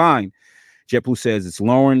fare they find. JetBlue says it's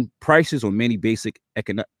lowering prices on many basic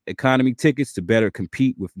economy tickets to better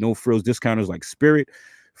compete with no-frills discounters like Spirit,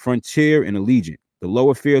 Frontier, and Allegiant. The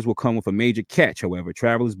lower fares will come with a major catch, however.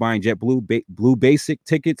 Travelers buying JetBlue Blue Basic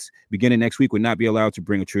tickets beginning next week will not be allowed to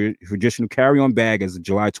bring a traditional carry-on bag as of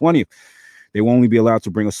July 20th. They will only be allowed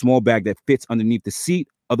to bring a small bag that fits underneath the seat.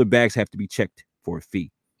 Other bags have to be checked for a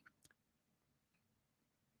fee.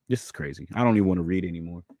 This is crazy. I don't even want to read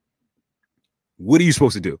anymore. What are you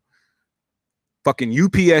supposed to do? Fucking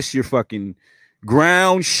UPS your fucking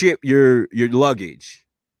ground ship your luggage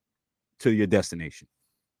to your destination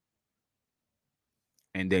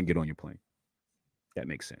and then get on your plane. That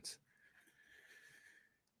makes sense.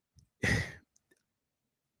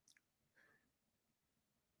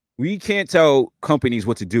 We can't tell companies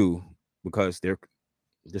what to do because they're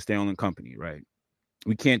just their own company, right?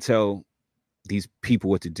 We can't tell these people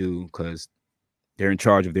what to do because they're in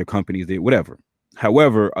charge of their companies, whatever.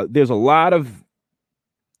 However, there's a lot of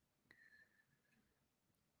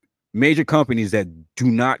major companies that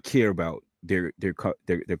do not care about their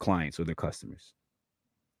clients or their customers.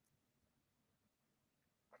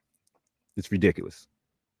 It's ridiculous.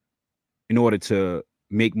 In order to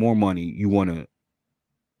make more money, you want to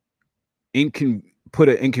put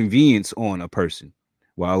an inconvenience on a person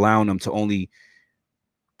while allowing them to only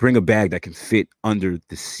bring a bag that can fit under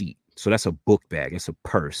the seat. So that's a book bag. It's a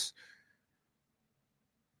purse.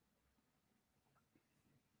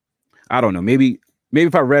 I don't know. Maybe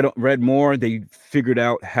if I read more, they figured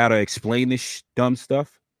out how to explain this dumb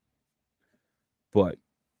stuff. But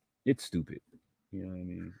it's stupid. You know what I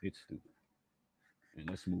mean? It's stupid. And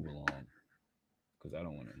let's move along because I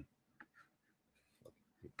don't want to.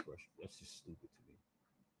 That's just stupid to me.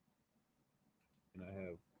 And I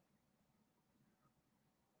have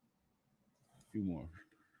a few more.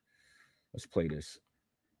 Let's play this.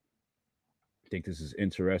 I think this is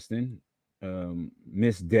interesting.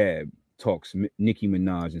 Miss Deb talks Nicki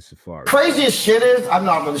Minaj and Safari. Craziest shit is, I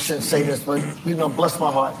know I really shouldn't say this, but bless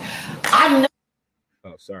my heart.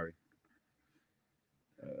 Oh, sorry.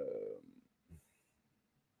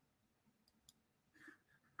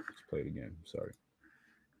 Let's play it again. Sorry.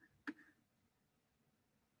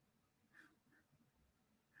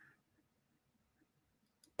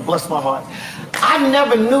 bless my heart. I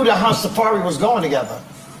never knew that her and Safari was going together.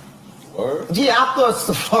 Word? Yeah, I thought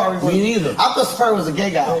Safari was. Me neither. I thought Safari was a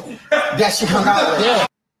gay guy that she hung out with. Yeah.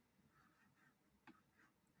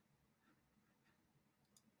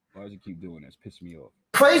 Why does he keep doing this? Piss me off.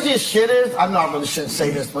 Craziest shit is, I know I really shouldn't say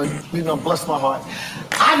this, but bless my heart.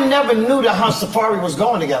 I never knew that her and Safari was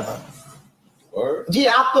going together. Word?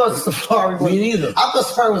 Yeah, I thought Safari was. Me neither. I thought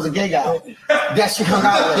Safari was a gay guy that she hung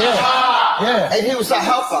out with. Yeah. And he was a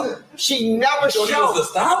helper. She never So he showed.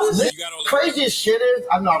 was the stylist? Craziest shit is,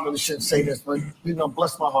 I know I really shouldn't say this, but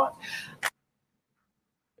bless my heart.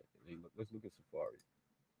 Let's look at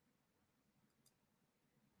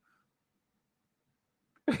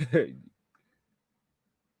Safari.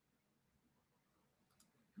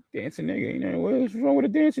 Dancing nigga, ain't there? What's wrong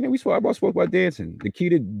with the dancing? We spoke about dancing. The key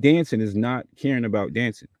to dancing is not caring about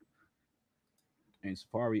dancing. And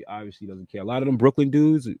Safari obviously doesn't care. A lot of them Brooklyn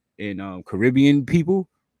dudes and Caribbean people,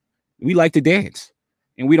 we like to dance.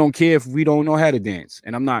 And we don't care if we don't know how to dance.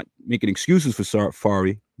 And I'm not making excuses for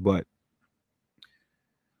Safari, but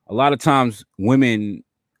a lot of times women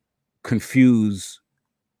confuse,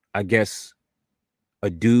 I guess, a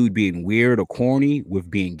dude being weird or corny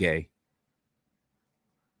with being gay.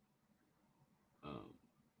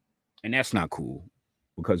 And that's not cool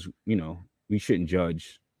because, we shouldn't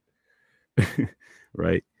judge,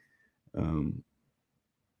 right?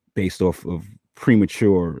 Based off of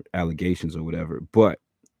premature allegations or whatever. But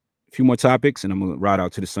a few more topics and I'm going to ride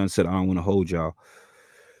out to the sunset. I don't want to hold y'all.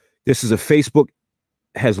 This is Facebook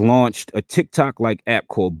has launched a TikTok-like app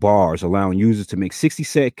called Bars, allowing users to make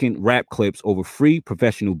 60-second rap clips over free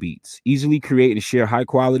professional beats. Easily create and share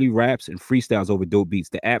high-quality raps and freestyles over dope beats.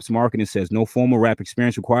 The app's marketing says no formal rap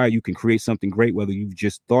experience required. You can create something great, whether you've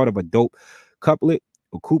just thought of a dope couplet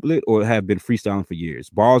or have been freestyling for years.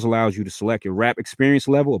 Bars allows you to select your rap experience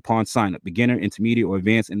level upon sign-up, beginner, intermediate, or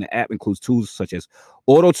advanced, and the app includes tools such as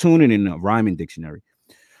auto-tuning and a rhyming dictionary.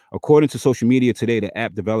 According to social media today, the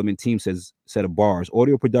app development team said of Bars,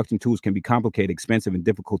 audio production tools can be complicated, expensive, and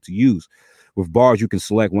difficult to use. With Bars, you can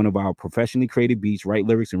select one of our professionally created beats, write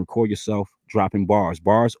lyrics, and record yourself dropping bars.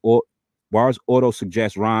 Bars auto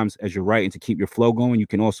suggests rhymes as you're writing to keep your flow going. You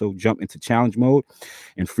can also jump into challenge mode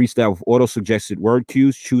and freestyle with auto suggested word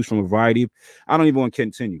cues. Choose from a variety of. I don't even want to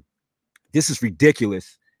continue. This is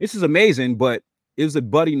ridiculous. This is amazing, but it was a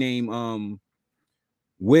buddy named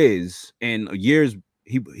Wiz, and years.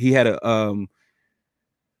 He had a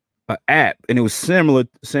app, and it was similar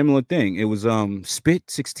thing. It was Spit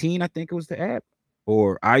 16, I think it was the app,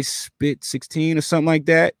 or I Spit 16 or something like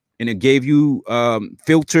that. And it gave you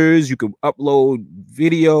filters. You could upload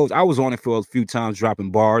videos. I was on it for a few times,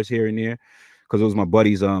 dropping bars here and there because it was my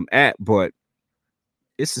buddy's app, but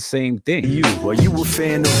it's the same thing. Are you a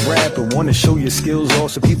fan of rap and want to show your skills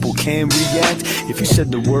off so people can react? If you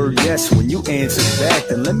said the word yes when you answered back,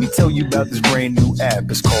 then let me tell you about this brand new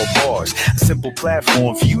app. It's called Bars, a simple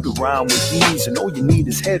platform for you to rhyme with ease, and all you need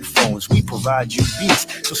is headphones. We provide you beats,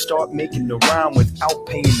 so start making the rhyme without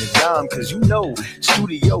paying the dime, because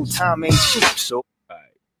studio time ain't cheap. So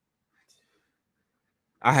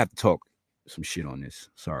I have to talk some shit on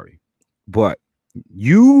this. Sorry, but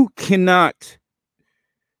you cannot.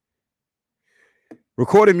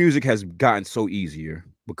 Recording music has gotten so easier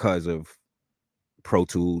because of Pro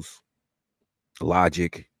Tools,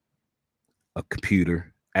 Logic, a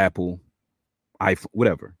computer, Apple, iPhone,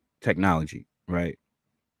 whatever, technology, right?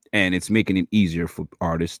 And it's making it easier for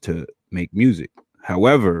artists to make music.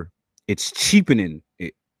 However, it's cheapening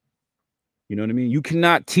it. You know what I mean? You could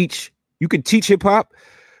teach hip hop,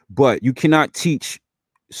 but you cannot teach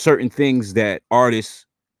certain things that artists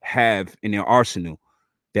have in their arsenal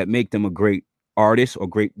that make them a great artist or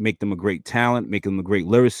make them a great talent, make them a great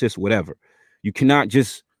lyricist, whatever. You cannot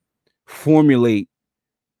just formulate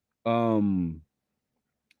auto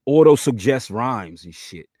suggest rhymes and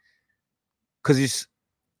shit. Cause if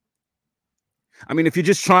you're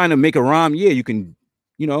just trying to make a rhyme, yeah, you can,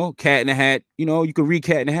 Cat in the Hat, you can read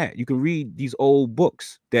Cat in the Hat. You can read these old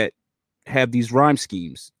books that have these rhyme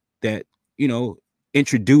schemes that,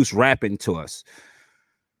 introduce rapping to us.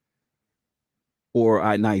 Or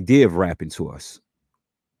an idea of rapping to us,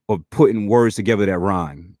 or putting words together that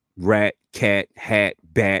rhyme. Rat, cat, hat,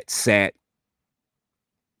 bat, sat.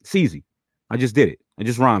 It's easy. I just did it. I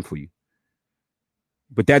just rhymed for you.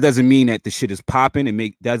 But that doesn't mean that the shit is popping.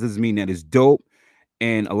 That doesn't mean that it's dope.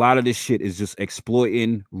 And a lot of this shit is just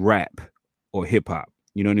exploiting rap or hip hop.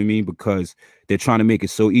 You know what I mean? Because they're trying to make it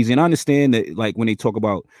so easy. And I understand that, like, when they talk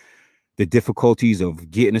about the difficulties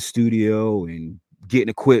of getting a studio and getting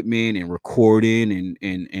equipment and recording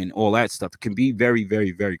and all that stuff, it can be very,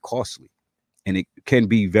 very, very costly. and it can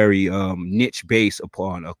be very niche based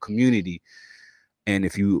upon a community. And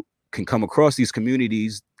if you can come across these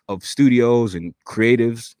communities of studios and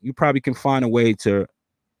creatives, you probably can find a way to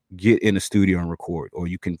get in a studio and record, or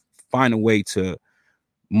you can find a way to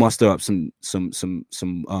muster up some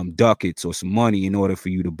ducats or some money in order for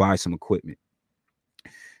you to buy some equipment.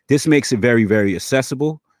 This makes it very, very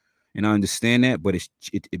accessible, and I understand that, but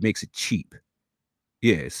it makes it cheap.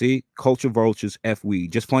 Yeah, see, culture vultures, F we.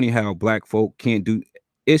 Just funny how black folk can't do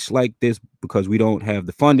ish like this because we don't have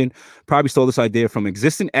the funding. Probably stole this idea from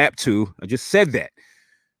existing app too. I just said that.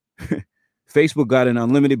 Facebook got an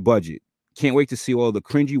unlimited budget. Can't wait to see all the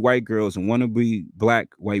cringy white girls and wannabe black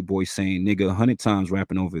white boys saying nigga 100 times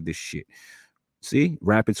rapping over this shit. See,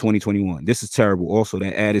 rapping 2021. This is terrible. Also,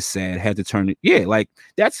 that ad is sad. Had to turn it. Yeah, like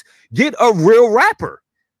that's get a real rapper.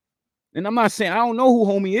 And I'm not saying I don't know who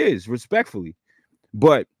homie is, respectfully,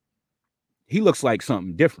 but he looks like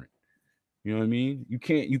something different. You know what I mean? You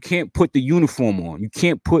can't put the uniform on. You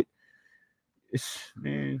can't put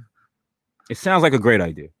man. It sounds like a great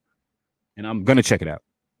idea, and I'm gonna check it out.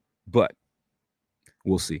 But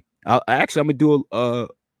we'll see. I'm gonna do a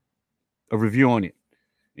review on it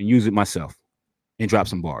and use it myself and drop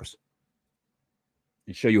some bars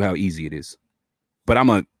and show you how easy it is. But I'm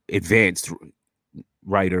an advanced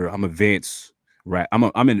writer. I'm advanced. Right.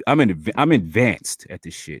 I'm advanced at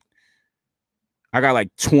this shit. I got like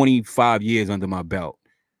 25 years under my belt.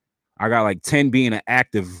 I got like 10 being an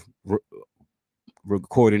active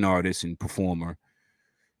recording artist and performer,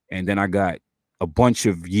 and then I got a bunch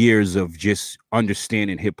of years of just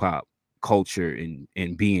understanding hip hop culture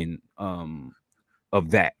and being of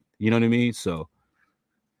that. You know what I mean? So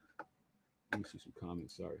let me see some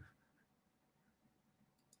comments. Sorry.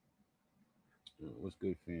 What's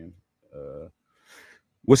good, fam?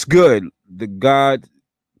 What's good? The God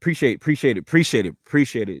appreciate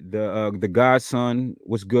it. The Godson,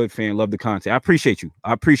 what's good, fam? Love the content. I appreciate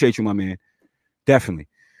you, my man. Definitely.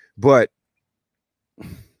 But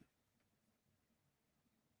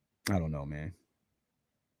I don't know, man.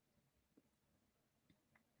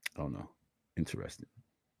 I don't know. Interesting.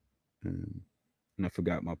 And I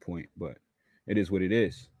forgot my point, but it is what it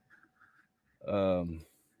is. I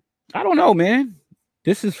don't know, man.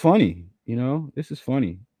 This is funny. You know, this is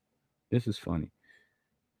funny.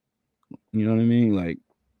 You know what I mean? Like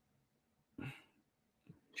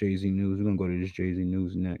Jay-Z news. We're gonna go to this Jay-Z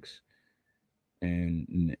news next.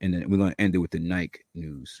 And then we're gonna end it with the Nike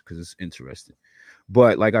news because it's interesting.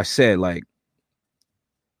 But like I said, like,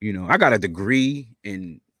 you know, I got a degree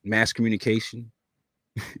in mass communication.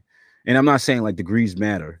 And I'm not saying like degrees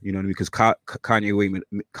matter, you know what I mean? Because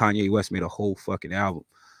Kanye West made a whole fucking album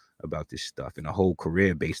about this stuff and a whole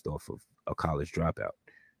career based off of a college dropout.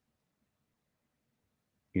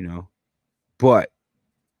 You know, but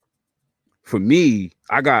for me,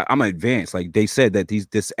 I'm advanced. Like they said that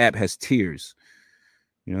this app has tiers.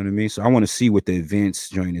 You know what I mean? So I want to see what the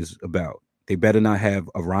advanced joint is about. They better not have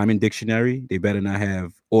a rhyming dictionary. They better not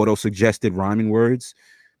have auto-suggested rhyming words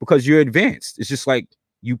because you're advanced. It's just like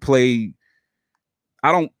you play,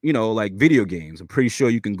 like video games. I'm pretty sure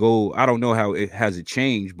you can go, I don't know how it has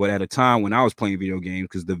changed, but at a time when I was playing video games,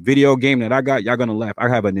 because the video game that I got, y'all gonna laugh, I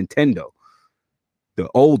have a Nintendo, the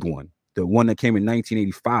old one, the one that came in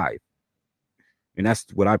 1985. And that's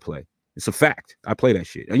what I play. It's a fact. I play that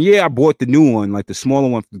shit. And yeah, I bought the new one, like the smaller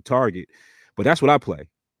one from Target, but that's what I play.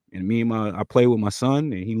 And I play with my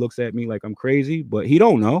son, and he looks at me like I'm crazy, but he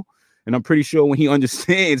don't know. And I'm pretty sure when he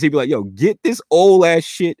understands, he'd be like, yo, get this old ass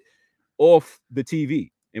shit off the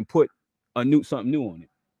TV and put something new on it.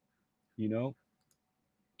 You know?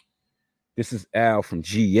 This is Al from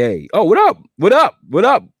GA. Oh, what up? That's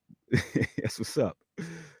what's up.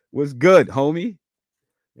 What's good, homie?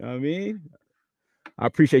 You know what I mean? I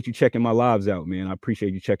appreciate you checking my lives out, man. I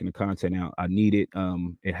appreciate you checking the content out. I need it.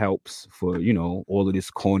 It helps for, all of this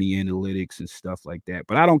corny analytics and stuff like that.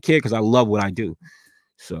 But I don't care because I love what I do.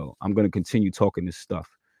 So I'm going to continue talking this stuff.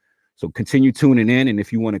 So continue tuning in. And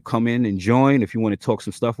if you want to come in and join, if you want to talk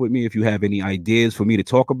some stuff with me, if you have any ideas for me to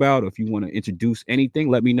talk about, or if you want to introduce anything,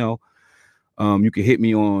 let me know. You can hit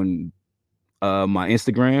me on my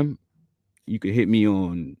Instagram. You can hit me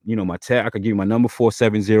on, my tag. I could give you my number,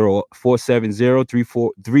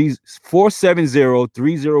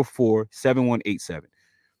 470-304-7187.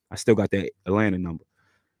 I still got that Atlanta number.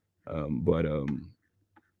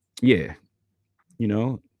 Yeah,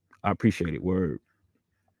 I appreciate it. Word.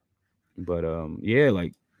 But yeah,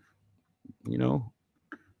 like, we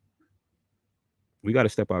got to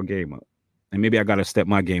step our game up. And maybe I got to step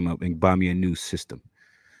my game up and buy me a new system.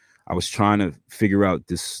 I was trying to figure out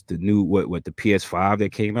the new what the PS5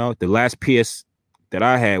 that came out. The last PS that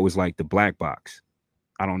I had was like the black box.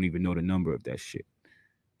 I don't even know the number of that shit.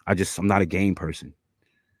 I'm not a game person.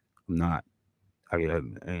 I'm not.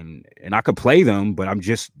 And I could play them, but I'm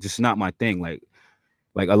just not my thing. Like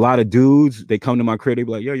a lot of dudes, they come to my crib, they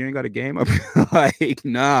be like, "Yo, you ain't got a game?" I'm like,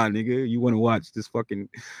 "Nah, nigga, you want to watch this fucking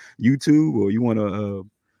YouTube, or you want to,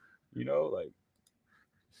 like."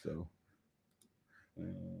 So,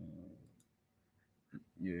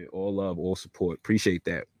 yeah, all love, all support. Appreciate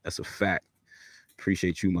that. That's a fact.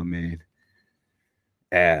 Appreciate you, my man.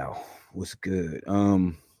 Al, what's good?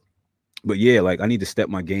 But yeah, like I need to step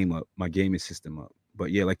my game up, my gaming system up.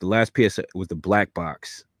 But yeah, like the last PS was the black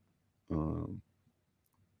box.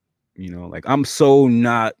 Like I'm so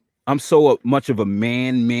much of a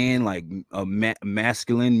man, like a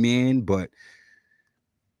masculine man, but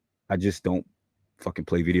I just don't fucking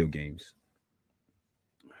play video games.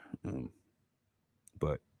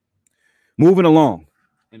 But moving along,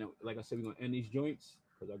 and like I said, we're gonna end these joints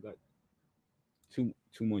because I got two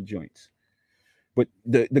more joints. But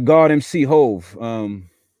the God MC Hove,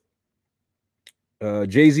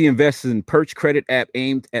 Jay-Z invests in Perch credit app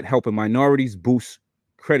aimed at helping minorities boost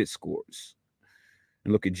credit scores.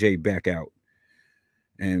 And look at Jay back out.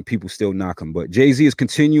 And people still knock him. But Jay-Z is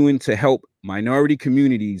continuing to help minority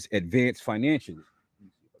communities advance financially.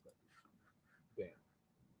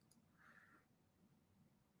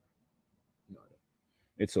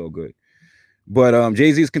 It's all good. But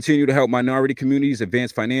Jay-Z has continued to help minority communities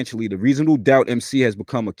advance financially. The Reasonable Doubt MC has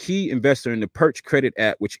become a key investor in the Perch credit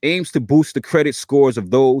app, which aims to boost the credit scores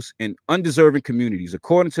of those in undeserving communities.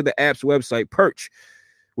 According to the app's website, Perch,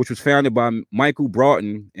 which was founded by Michael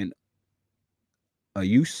Broughton and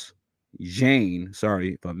Ayus Jane,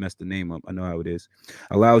 sorry if I messed the name up, I know how it is,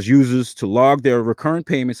 allows users to log their recurring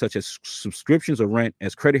payments such as subscriptions or rent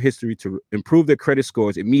as credit history to improve their credit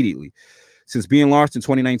scores immediately. Since being launched in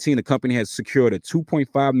 2019, the company has secured a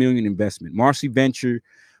 $2.5 million investment. Marcy Venture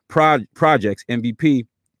Projects, MVP,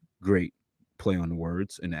 great play on the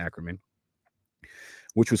words in the acronym,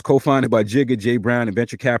 which was co-founded by Jigga J. Brown and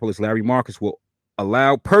venture capitalist Larry Marcus, will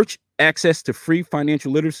allow Perch access to free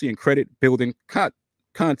financial literacy and credit building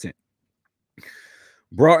content.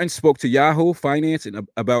 Broughton spoke to Yahoo Finance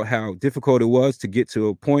about how difficult it was to get to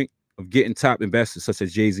a point of getting top investors such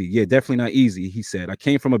as Jay-Z. Yeah, definitely not easy, he said. I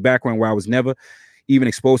came from a background where I was never even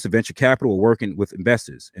exposed to venture capital or working with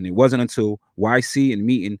investors. And it wasn't until YC and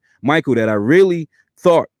meeting Michael that I really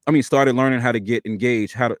started learning how to get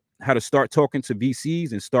engaged, how to start talking to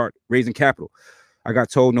VCs and start raising capital. I got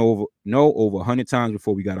told no over 100 times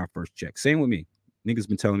before we got our first check. Same with me. Niggas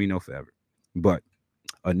been telling me no forever. But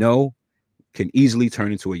a no can easily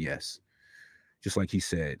turn into a yes, just like he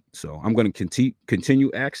said. So I'm going to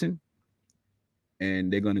continue asking,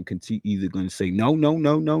 and they're going to continue either going to say no,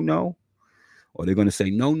 or they're going to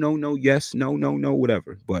say no, yes, no,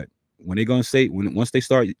 whatever. But when they're going to say, once they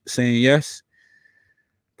start saying yes,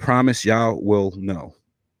 promise y'all will know.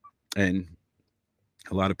 And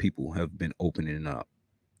a lot of people have been opening up.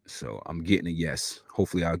 So I'm getting a yes.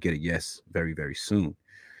 Hopefully I'll get a yes very, very soon.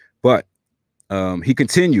 But he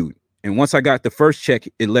continued. And once I got the first check,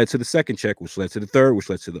 it led to the second check, which led to the third, which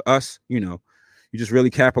led to the us. You're just really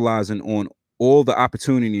capitalizing on all the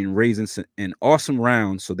opportunity and raising an awesome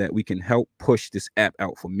round so that we can help push this app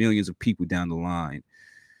out for millions of people down the line.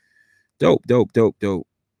 Dope. You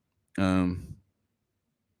know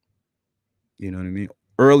what I mean?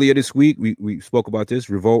 Earlier this week, we spoke about this.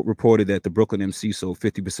 Revolt reported that the Brooklyn MC sold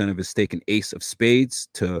 50% of his stake in Ace of Spades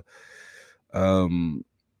to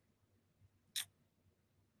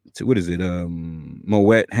what is it?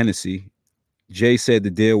 Moet Hennessy. Jay said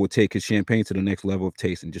the deal would take his champagne to the next level of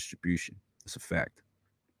taste and distribution. That's a fact.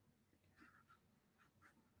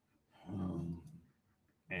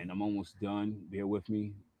 And I'm almost done. Bear with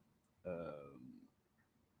me.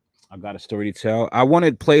 I got a story to tell. I want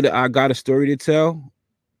to play the I got a story to tell.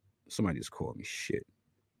 Somebody just called me. Shit.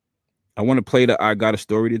 I want to play the I got a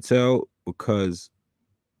story to tell because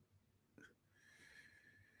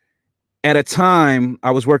at a time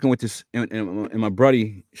I was working with this and my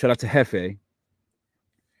buddy, shout out to Hefe.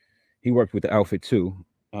 He worked with the outfit too.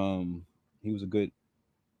 He was a good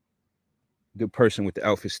person with the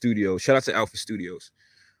Outfit Studio. Shout out to Outfit Studios.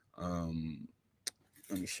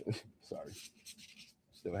 Let me show. Sorry,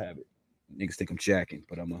 still have it. Niggas think I'm jacking,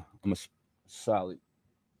 but I'm a solid.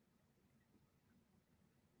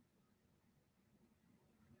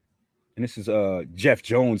 And this is Jeff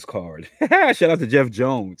Jones' card. Shout out to Jeff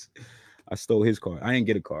Jones. I stole his card. I didn't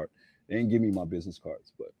get a card. They didn't give me my business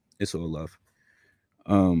cards, but it's all love.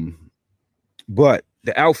 But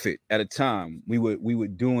the outfit at a time we were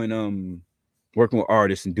doing working with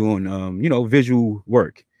artists and doing visual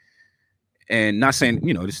work. and not saying,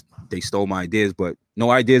 you know, this, they stole my ideas, but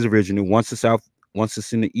no idea is original. Once it's out, once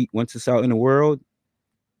it's out in the world,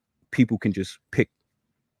 people can just pick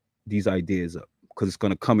these ideas up because it's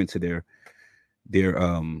going to come into their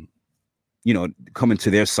you know, come into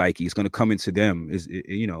their psyche. It's going to come into them,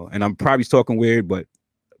 you know, and I'm probably talking weird, but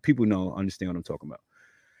people understand what I'm talking about.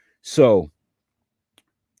 So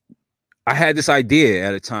I had this idea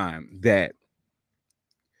at a time that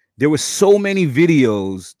there were so many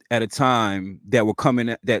videos at a time that were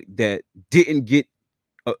coming that didn't get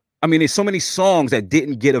I mean, there's so many songs that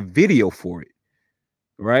didn't get a video for it,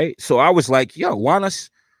 right? So I was like, yo, why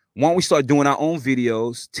don't we start doing our own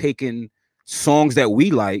videos, taking songs that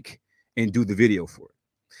we like and do the video for it?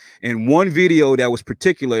 And one video that was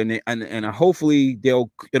particular, and hopefully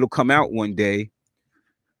it'll come out one day.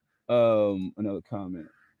 Another comment.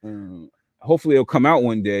 Hopefully it'll come out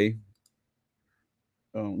one day.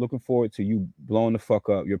 Looking forward to you blowing the fuck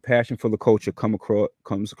up. Your passion for the culture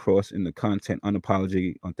comes across in the content,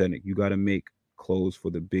 unapologetic, authentic. You got to make clothes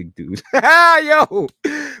for the big dudes. Yo,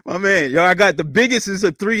 my man, yo, I got the biggest is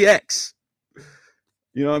a 3X.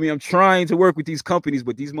 You know what I mean? I'm trying to work with these companies,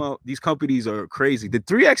 but these companies are crazy. The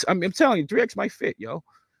 3X, I'm telling you, 3X might fit, yo.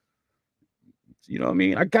 You know what I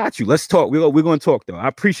mean? I got you. Let's talk. We're going to talk, though. I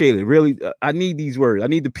appreciate it. Really, I need these words. I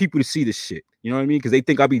need the people to see this shit. You know what I mean? Because they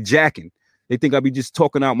think I'll be jacking. They think I'll be just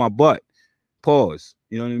talking out my butt. Pause.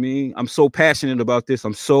 You know what I mean? I'm so passionate about this.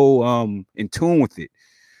 I'm so in tune with it.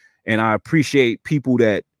 And I appreciate people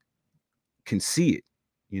that can see it.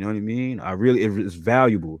 You know what I mean? It's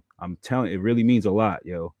valuable. I'm telling you, it really means a lot,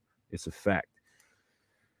 yo. It's a fact.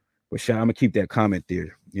 But I'm gonna keep that comment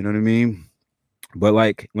there. You know what I mean? But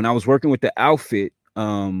like when I was working with the outfit,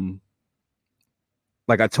 like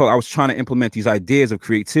I was trying to implement these ideas of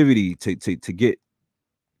creativity to get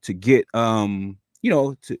you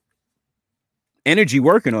know, to energy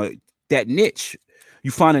working on that niche.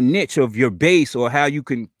 You find a niche of your base or how you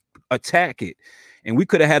can attack it. And we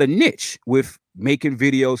could have had a niche with making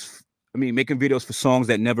videos for songs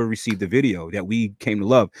that never received a video that we came to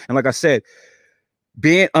love. And like I said,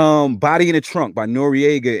 being Body in the Trunk by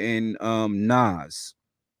Noriega and Nas,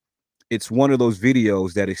 it's one of those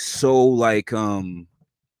videos that is so like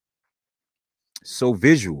so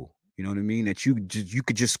visual, you know what I mean, that you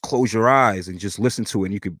could just close your eyes and just listen to it,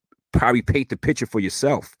 and you could probably paint the picture for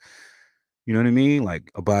yourself. You know what I mean? Like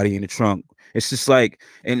A Body in the Trunk. It's just like,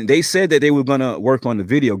 and they said that they were gonna work on the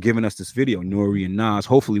video, giving us this video, Nori and Nas.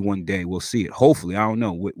 Hopefully one day we'll see it. Hopefully, I don't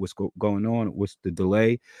know what's going on, what's the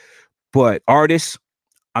delay. But artists,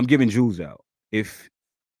 I'm giving jewels out. If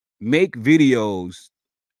make videos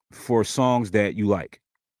for songs that you like,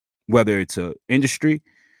 whether it's a industry,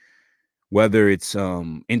 whether it's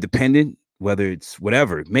independent, whether it's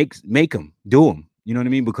whatever, make them, do them. You know what I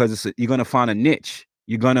mean? Because you're gonna find a niche.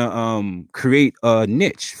 You're gonna create a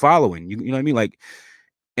niche following. You know what I mean? Like,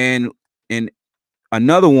 and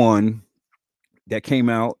another one that came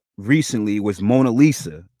out recently was Mona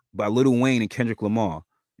Lisa by Lil Wayne and Kendrick Lamar,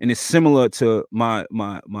 and it's similar to my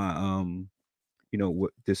you know,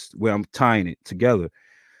 where I'm tying it together.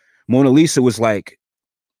 Mona Lisa was like,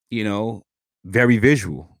 you know, very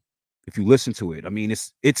visual. If you listen to it, I mean,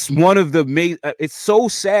 it's one of the it's so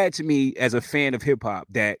sad to me as a fan of hip hop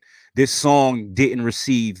that this song didn't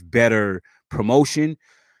receive better promotion.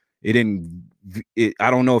 It didn't. I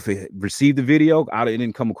don't know if it received the video. It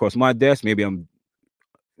didn't come across my desk. Maybe I'm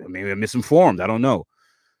misinformed. I don't know.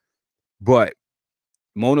 But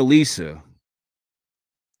Mona Lisa,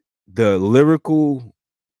 the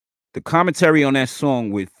commentary on that song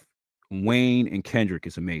with Wayne and Kendrick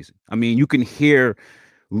is amazing. I mean, you can hear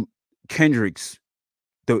Kendrick's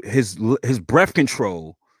his breath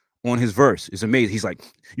control on his verse is amazing. He's like,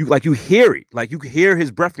 you hear it, like you can hear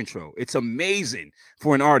his breath control. It's amazing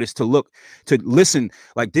for an artist to listen.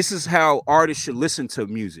 Like, this is how artists should listen to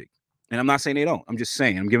music. And I'm not saying they don't. I'm just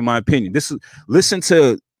saying, I'm giving my opinion. Listen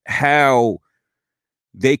to how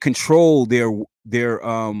they control their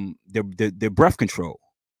breath control.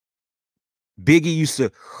 Biggie used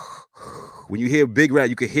to, when you hear Big Rat,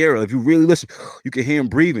 you can hear it. If you really listen, you can hear him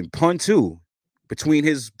breathing. Pun too, between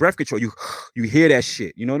his breath control, you hear that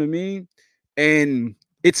shit. You know what I mean? And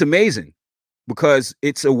it's amazing because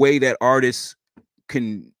it's a way that artists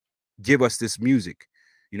can give us this music.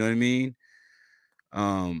 You know what I mean?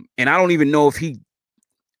 And I don't even know if he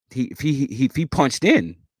punched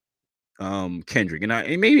in Kendrick,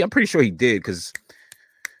 and maybe I'm pretty sure he did, because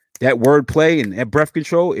that wordplay and that breath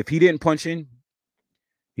control, if he didn't punch in,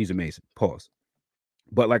 he's amazing. Pause.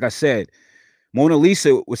 But like I said, Mona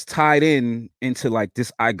Lisa was tied into like this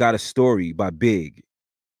I Got a Story by Big.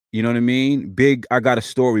 You know what I mean? Big, I got a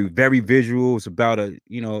story, very visual. It's about a,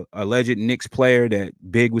 alleged Knicks player that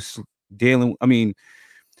Big was dealing. I mean,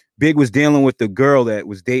 Big was dealing with the girl that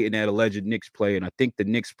was dating that alleged Knicks player, and I think the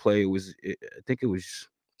Knicks player was, I think it was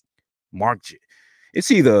Mark.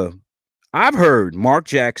 It's either I've heard Mark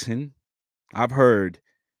Jackson, I've heard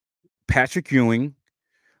Patrick Ewing,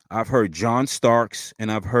 I've heard John Starks,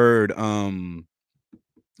 and I've heard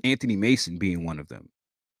Anthony Mason being one of them.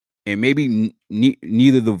 And maybe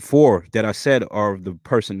neither of the four that I said are the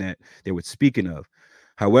person that they were speaking of.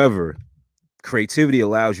 However, creativity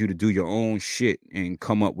allows you to do your own shit and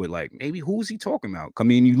come up with like, maybe who's he talking about? I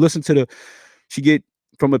mean, you listen to she get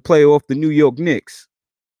from a player off the New York Knicks.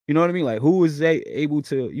 You know what I mean? Like, who was able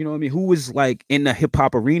to, you know what I mean? Who was like in the hip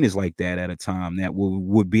hop arenas like that at a time that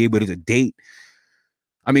would be able to date?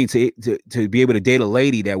 I mean, to be able to date a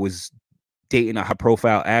lady that was dating a high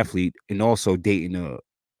profile athlete and also dating a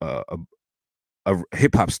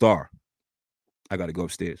hip hop star. I got to go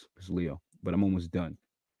upstairs. It's Leo, but I'm almost done.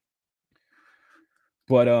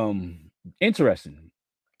 But interesting.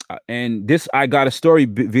 And this I got a story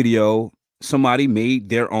video. Somebody made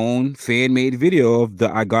their own fan made video of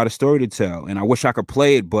the I got a story to tell, and I wish I could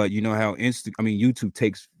play it, but you know how YouTube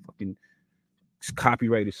takes fucking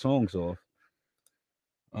copyrighted songs off.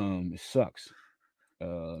 It sucks.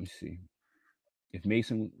 Let me see if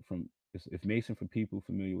Mason from people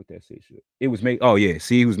familiar with that say shit. It was Mason. Oh yeah,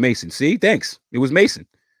 see, it was Mason. See, thanks. It was Mason.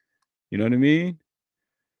 You know what I mean?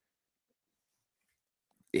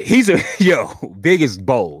 He's big as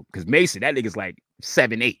bold because Mason, that nigga's like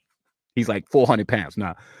 7'8". He's like 400 pounds.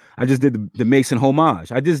 Nah, I just did the Mason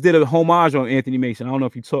homage. I just did a homage on Anthony Mason. I don't know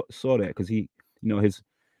if you saw that because he, his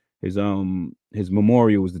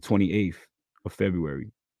memorial was the 28th of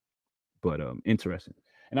February. But interesting.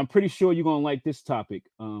 And I'm pretty sure you're gonna like this topic.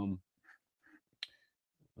 Where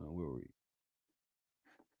were we?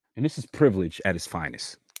 And this is privilege at its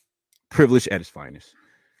finest. Privilege at its finest.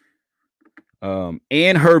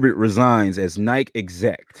 Ann Herbert resigns as Nike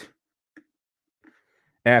exec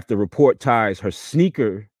after report ties her to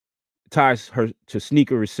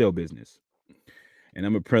sneaker resale business. And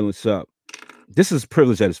I'm gonna print this up. This is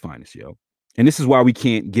privilege at its finest, yo. And this is why we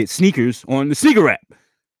can't get sneakers on the sneaker app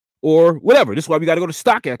or whatever. This is why we got to go to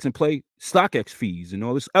StockX and play StockX fees and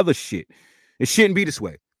all this other shit. It shouldn't be this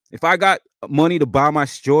way. If I got money to buy my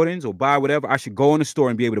Jordans or buy whatever, I should go in the store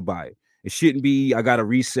and be able to buy it. It shouldn't be I got to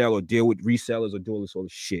resell or deal with resellers or do all this other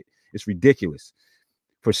shit. It's ridiculous.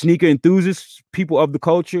 For sneaker enthusiasts, people of the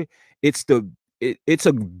culture, it's a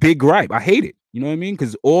big gripe. I hate it. You know what I mean?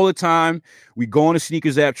 Because all the time we go on the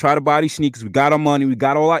sneakers app, try to buy these sneakers. We got our money. We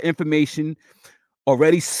got all our information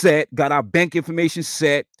already set. Got our bank information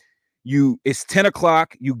set. It's 10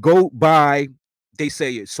 o'clock. You go buy. They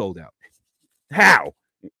say it's sold out. How?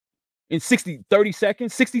 In 30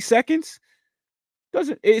 seconds, 60 seconds?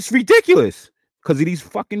 It's ridiculous because of these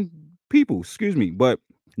fucking people. Excuse me. But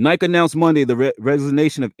Nike announced Monday the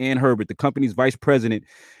resignation of Ann Herbert, the company's vice president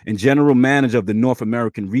and general manager of the North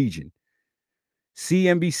American region.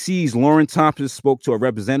 CNBC's Lauren Thompson spoke to a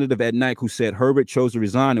representative at Nike who said Herbert chose to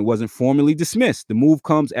resign and wasn't formally dismissed. The move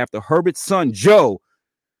comes after Herbert's son, Joe,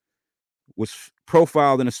 was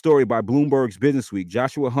profiled in a story by Bloomberg's Businessweek,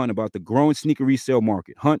 Joshua Hunt, about the growing sneaker resale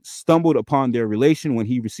market. Hunt stumbled upon their relation when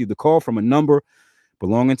he received a call from a number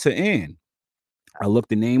belonging to Ann. I looked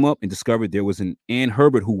the name up and discovered there was an Ann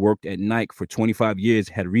Herbert who worked at Nike for 25 years,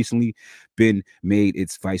 had recently been made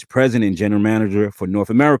its vice president and general manager for North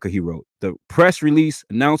America, he wrote. The press release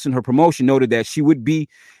announcing her promotion noted that she would be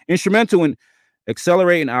instrumental in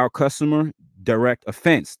accelerating our customer direct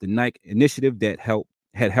offense, the Nike initiative that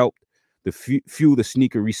had helped to fuel the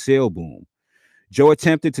sneaker resale boom. Joe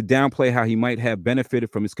attempted to downplay how he might have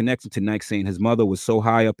benefited from his connection to Nike, saying his mother was so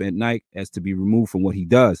high up at Nike as to be removed from what he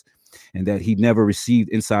does, and that he'd never received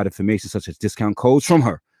inside information such as discount codes from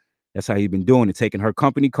her. That's how he'd been doing it, taking her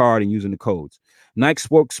company card and using the codes. Nike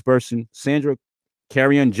spokesperson Sandra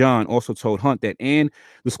Carrion-John also told Hunt that Ann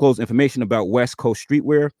disclosed information about West Coast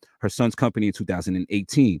Streetwear, her son's company, in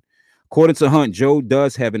 2018. According to Hunt, Joe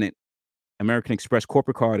does have an American Express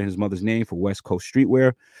corporate card in his mother's name for West Coast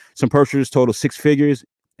Streetwear. Some purchasers total six figures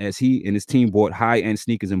as he and his team bought high-end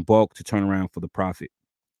sneakers in bulk to turn around for the profit.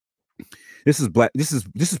 This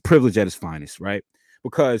is privilege at its finest, right?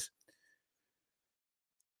 Because,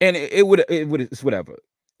 and it's whatever.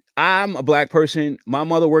 I'm a black person. My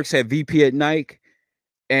mother works at VP at Nike,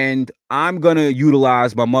 and I'm gonna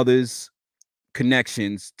utilize my mother's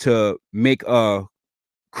connections to make a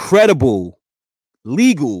credible,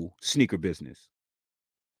 legal sneaker business.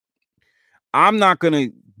 I'm not gonna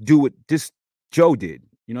do what this Joe did.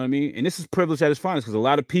 You know what I mean? And this is privilege at its finest because a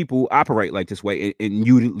lot of people operate like this way and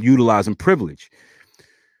utilizing privilege.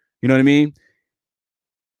 You know what I mean?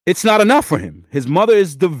 It's not enough for him. His mother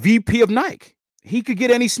is the VP of Nike. He could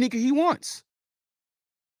get any sneaker he wants.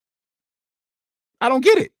 I don't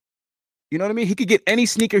get it. You know what I mean? He could get any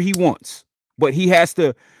sneaker he wants, but he has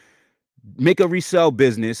to make a resale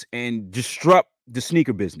business and disrupt the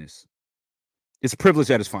sneaker business. It's privilege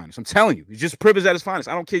at its finest. I'm telling you, it's just privilege at its finest.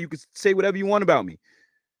 I don't care. You can say whatever you want about me.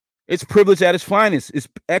 It's privilege at its finest. It's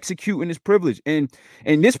executing this privilege. And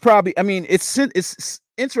this probably, I mean, it's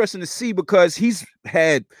interesting to see because he's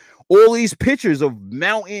had all these pictures of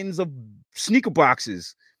mountains of sneaker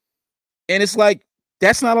boxes. And it's like,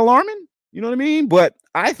 that's not alarming. You know what I mean? But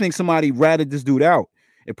I think somebody ratted this dude out.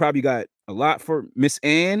 It probably got a lot for Miss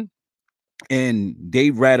Ann, and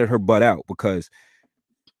they ratted her butt out because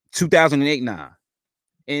 2008, nah.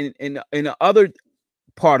 And the other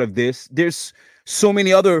part of this, there's so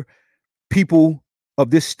many other people of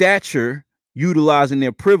this stature utilizing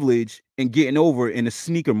their privilege and getting over in the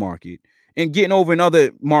sneaker market and getting over in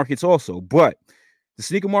other markets also. But the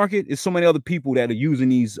sneaker market is so many other people that are using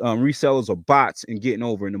these resellers or bots and getting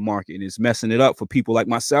over in the market, and it's messing it up for people like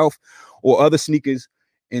myself or other sneakers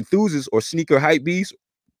enthusiasts or sneaker hype beasts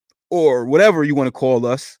or whatever you want to call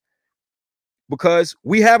us, because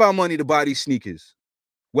we have our money to buy these sneakers,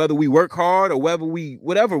 whether we work hard or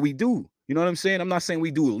whatever we do. You know what I'm saying? I'm not saying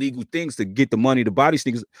we do illegal things to get the money to buy these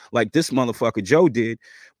things like this motherfucker Joe did,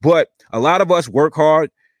 but a lot of us work hard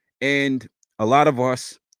and a lot of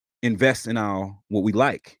us invest in what we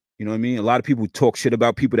like. You know what I mean? A lot of people talk shit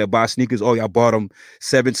about people that buy sneakers. Oh, y'all bought them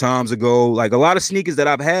 7 times ago. Like a lot of sneakers that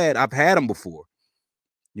I've had them before.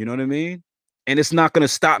 You know what I mean? And it's not going to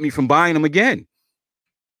stop me from buying them again.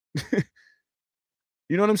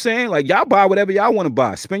 You know what I'm saying? Like, y'all buy whatever y'all want to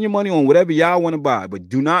buy. Spend your money on whatever y'all want to buy. But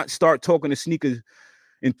do not start talking to sneaker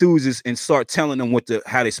enthusiasts and start telling them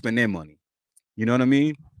how they spend their money. You know what I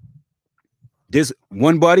mean? There's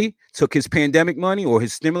one buddy took his pandemic money or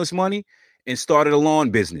his stimulus money and started a lawn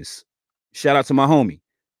business. Shout out to my homie.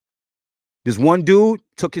 There's one dude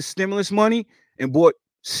took his stimulus money and bought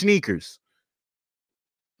sneakers.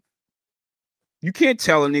 You can't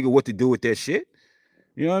tell a nigga what to do with that shit.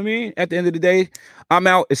 You know what I mean? At the end of the day, I'm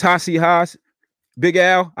out. It's Hasi Haas. Big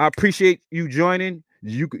Al, I appreciate you joining.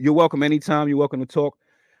 You're welcome anytime. You're welcome to talk.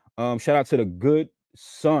 Shout out to the Good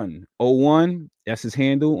Son 01. That's his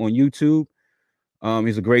handle on YouTube.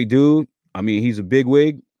 He's a great dude. I mean, he's a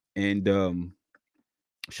bigwig. And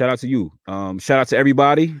shout out to you. Shout out to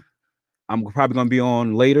everybody. I'm probably gonna be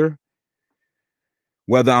on later.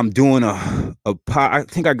 Whether I'm doing I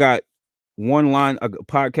think I got a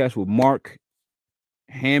podcast with Mark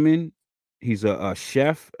Hammond. He's a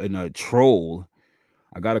chef and a troll.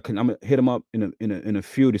 I'm gonna hit him up in a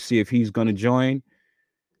few to see if he's gonna join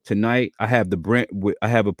tonight. I have a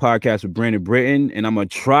podcast with Brandon Britton, and I'm gonna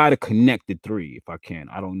try to connect the 3 if I can.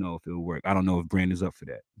 I don't know if it'll work. I don't know if Brandon's up for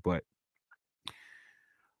that. But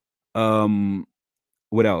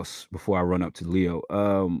what else before I run up to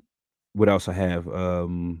Leo? What else I have?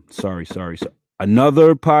 Sorry. So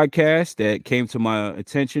another podcast that came to my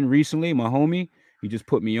attention recently, my homie. He just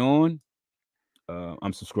put me on.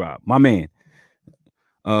 I'm subscribed. My man.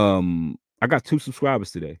 I got 2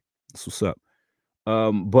 subscribers today. That's what's up.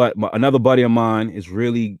 But another buddy of mine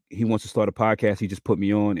he wants to start a podcast. He just put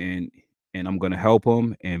me on and I'm going to help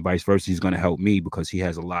him, and vice versa. He's going to help me because he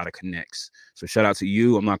has a lot of connects. So shout out to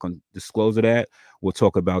you. I'm not going to disclose that. We'll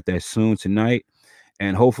talk about that soon tonight.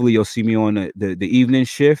 And hopefully you'll see me on the evening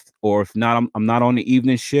shift, or if not, I'm not on the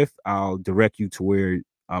evening shift. I'll direct you to where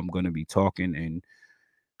I'm going to be talking and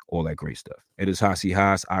all that great stuff. It is Hasi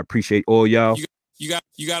Haas. I appreciate all y'all. You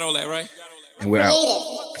got all that, right? And we're out.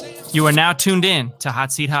 You are now tuned in to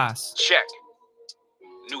Hot Seat Haas. Check.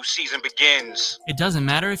 New season begins. It doesn't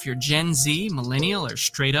matter if you're Gen Z, millennial, or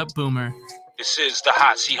straight up boomer. This is the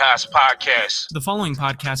Hot Seat Haas podcast. The following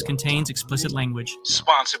podcast contains explicit language.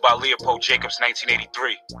 Sponsored by Leopold Jacobs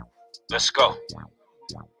 1983. Let's go.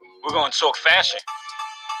 We're going to talk fashion,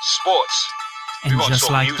 sports. And We're going to just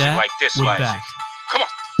talk like music that, like this. we're Like, back. come on.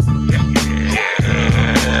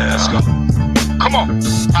 Yeah. Let's go. Come on.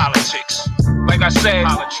 Politics. Like I said,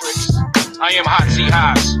 politics. I am Hot Seat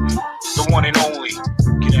Haas, the one and only.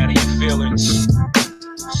 Get out of your feelings.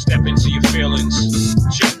 Step into your feelings.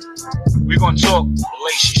 Check. We're going to talk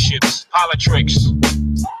relationships, politics.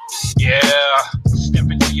 Yeah. Step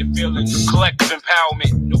into your feelings. Collective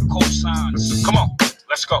empowerment. No cosigns. Come on.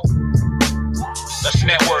 Let's go. Let's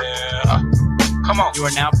network. Yeah. Come on. You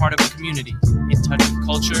are now part of a community in touch with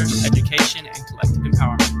culture, education, and collective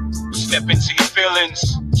empowerment. Step into your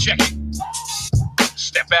feelings. Check it.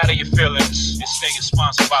 Step out of your feelings. This thing is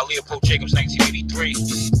sponsored by Leopold Jacobs 1983.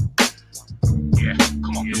 Yeah,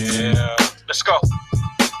 come on. Yeah, let's go.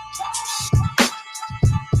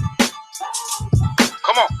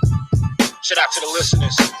 Come on. Shout out to the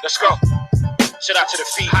listeners. Let's go. Shout out to the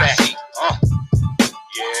feedback.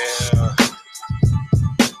 Yeah.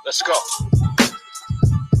 Let's go.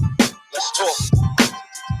 Let's talk.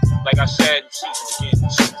 Like I said,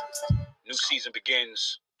 new season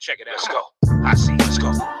begins. Check it out. Let's go. I see. Let's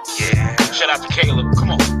go. Yeah. Shout out to Caleb. Come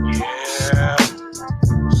on. Yeah.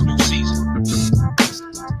 It's a new season.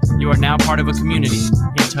 You are now part of a community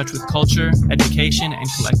in touch with culture, education, and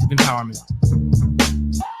collective empowerment.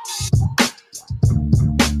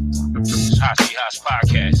 This is Hot Seat House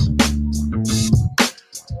Podcast.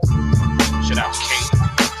 Shout out to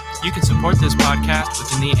Caleb. You can support this podcast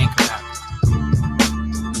within the Anchor app.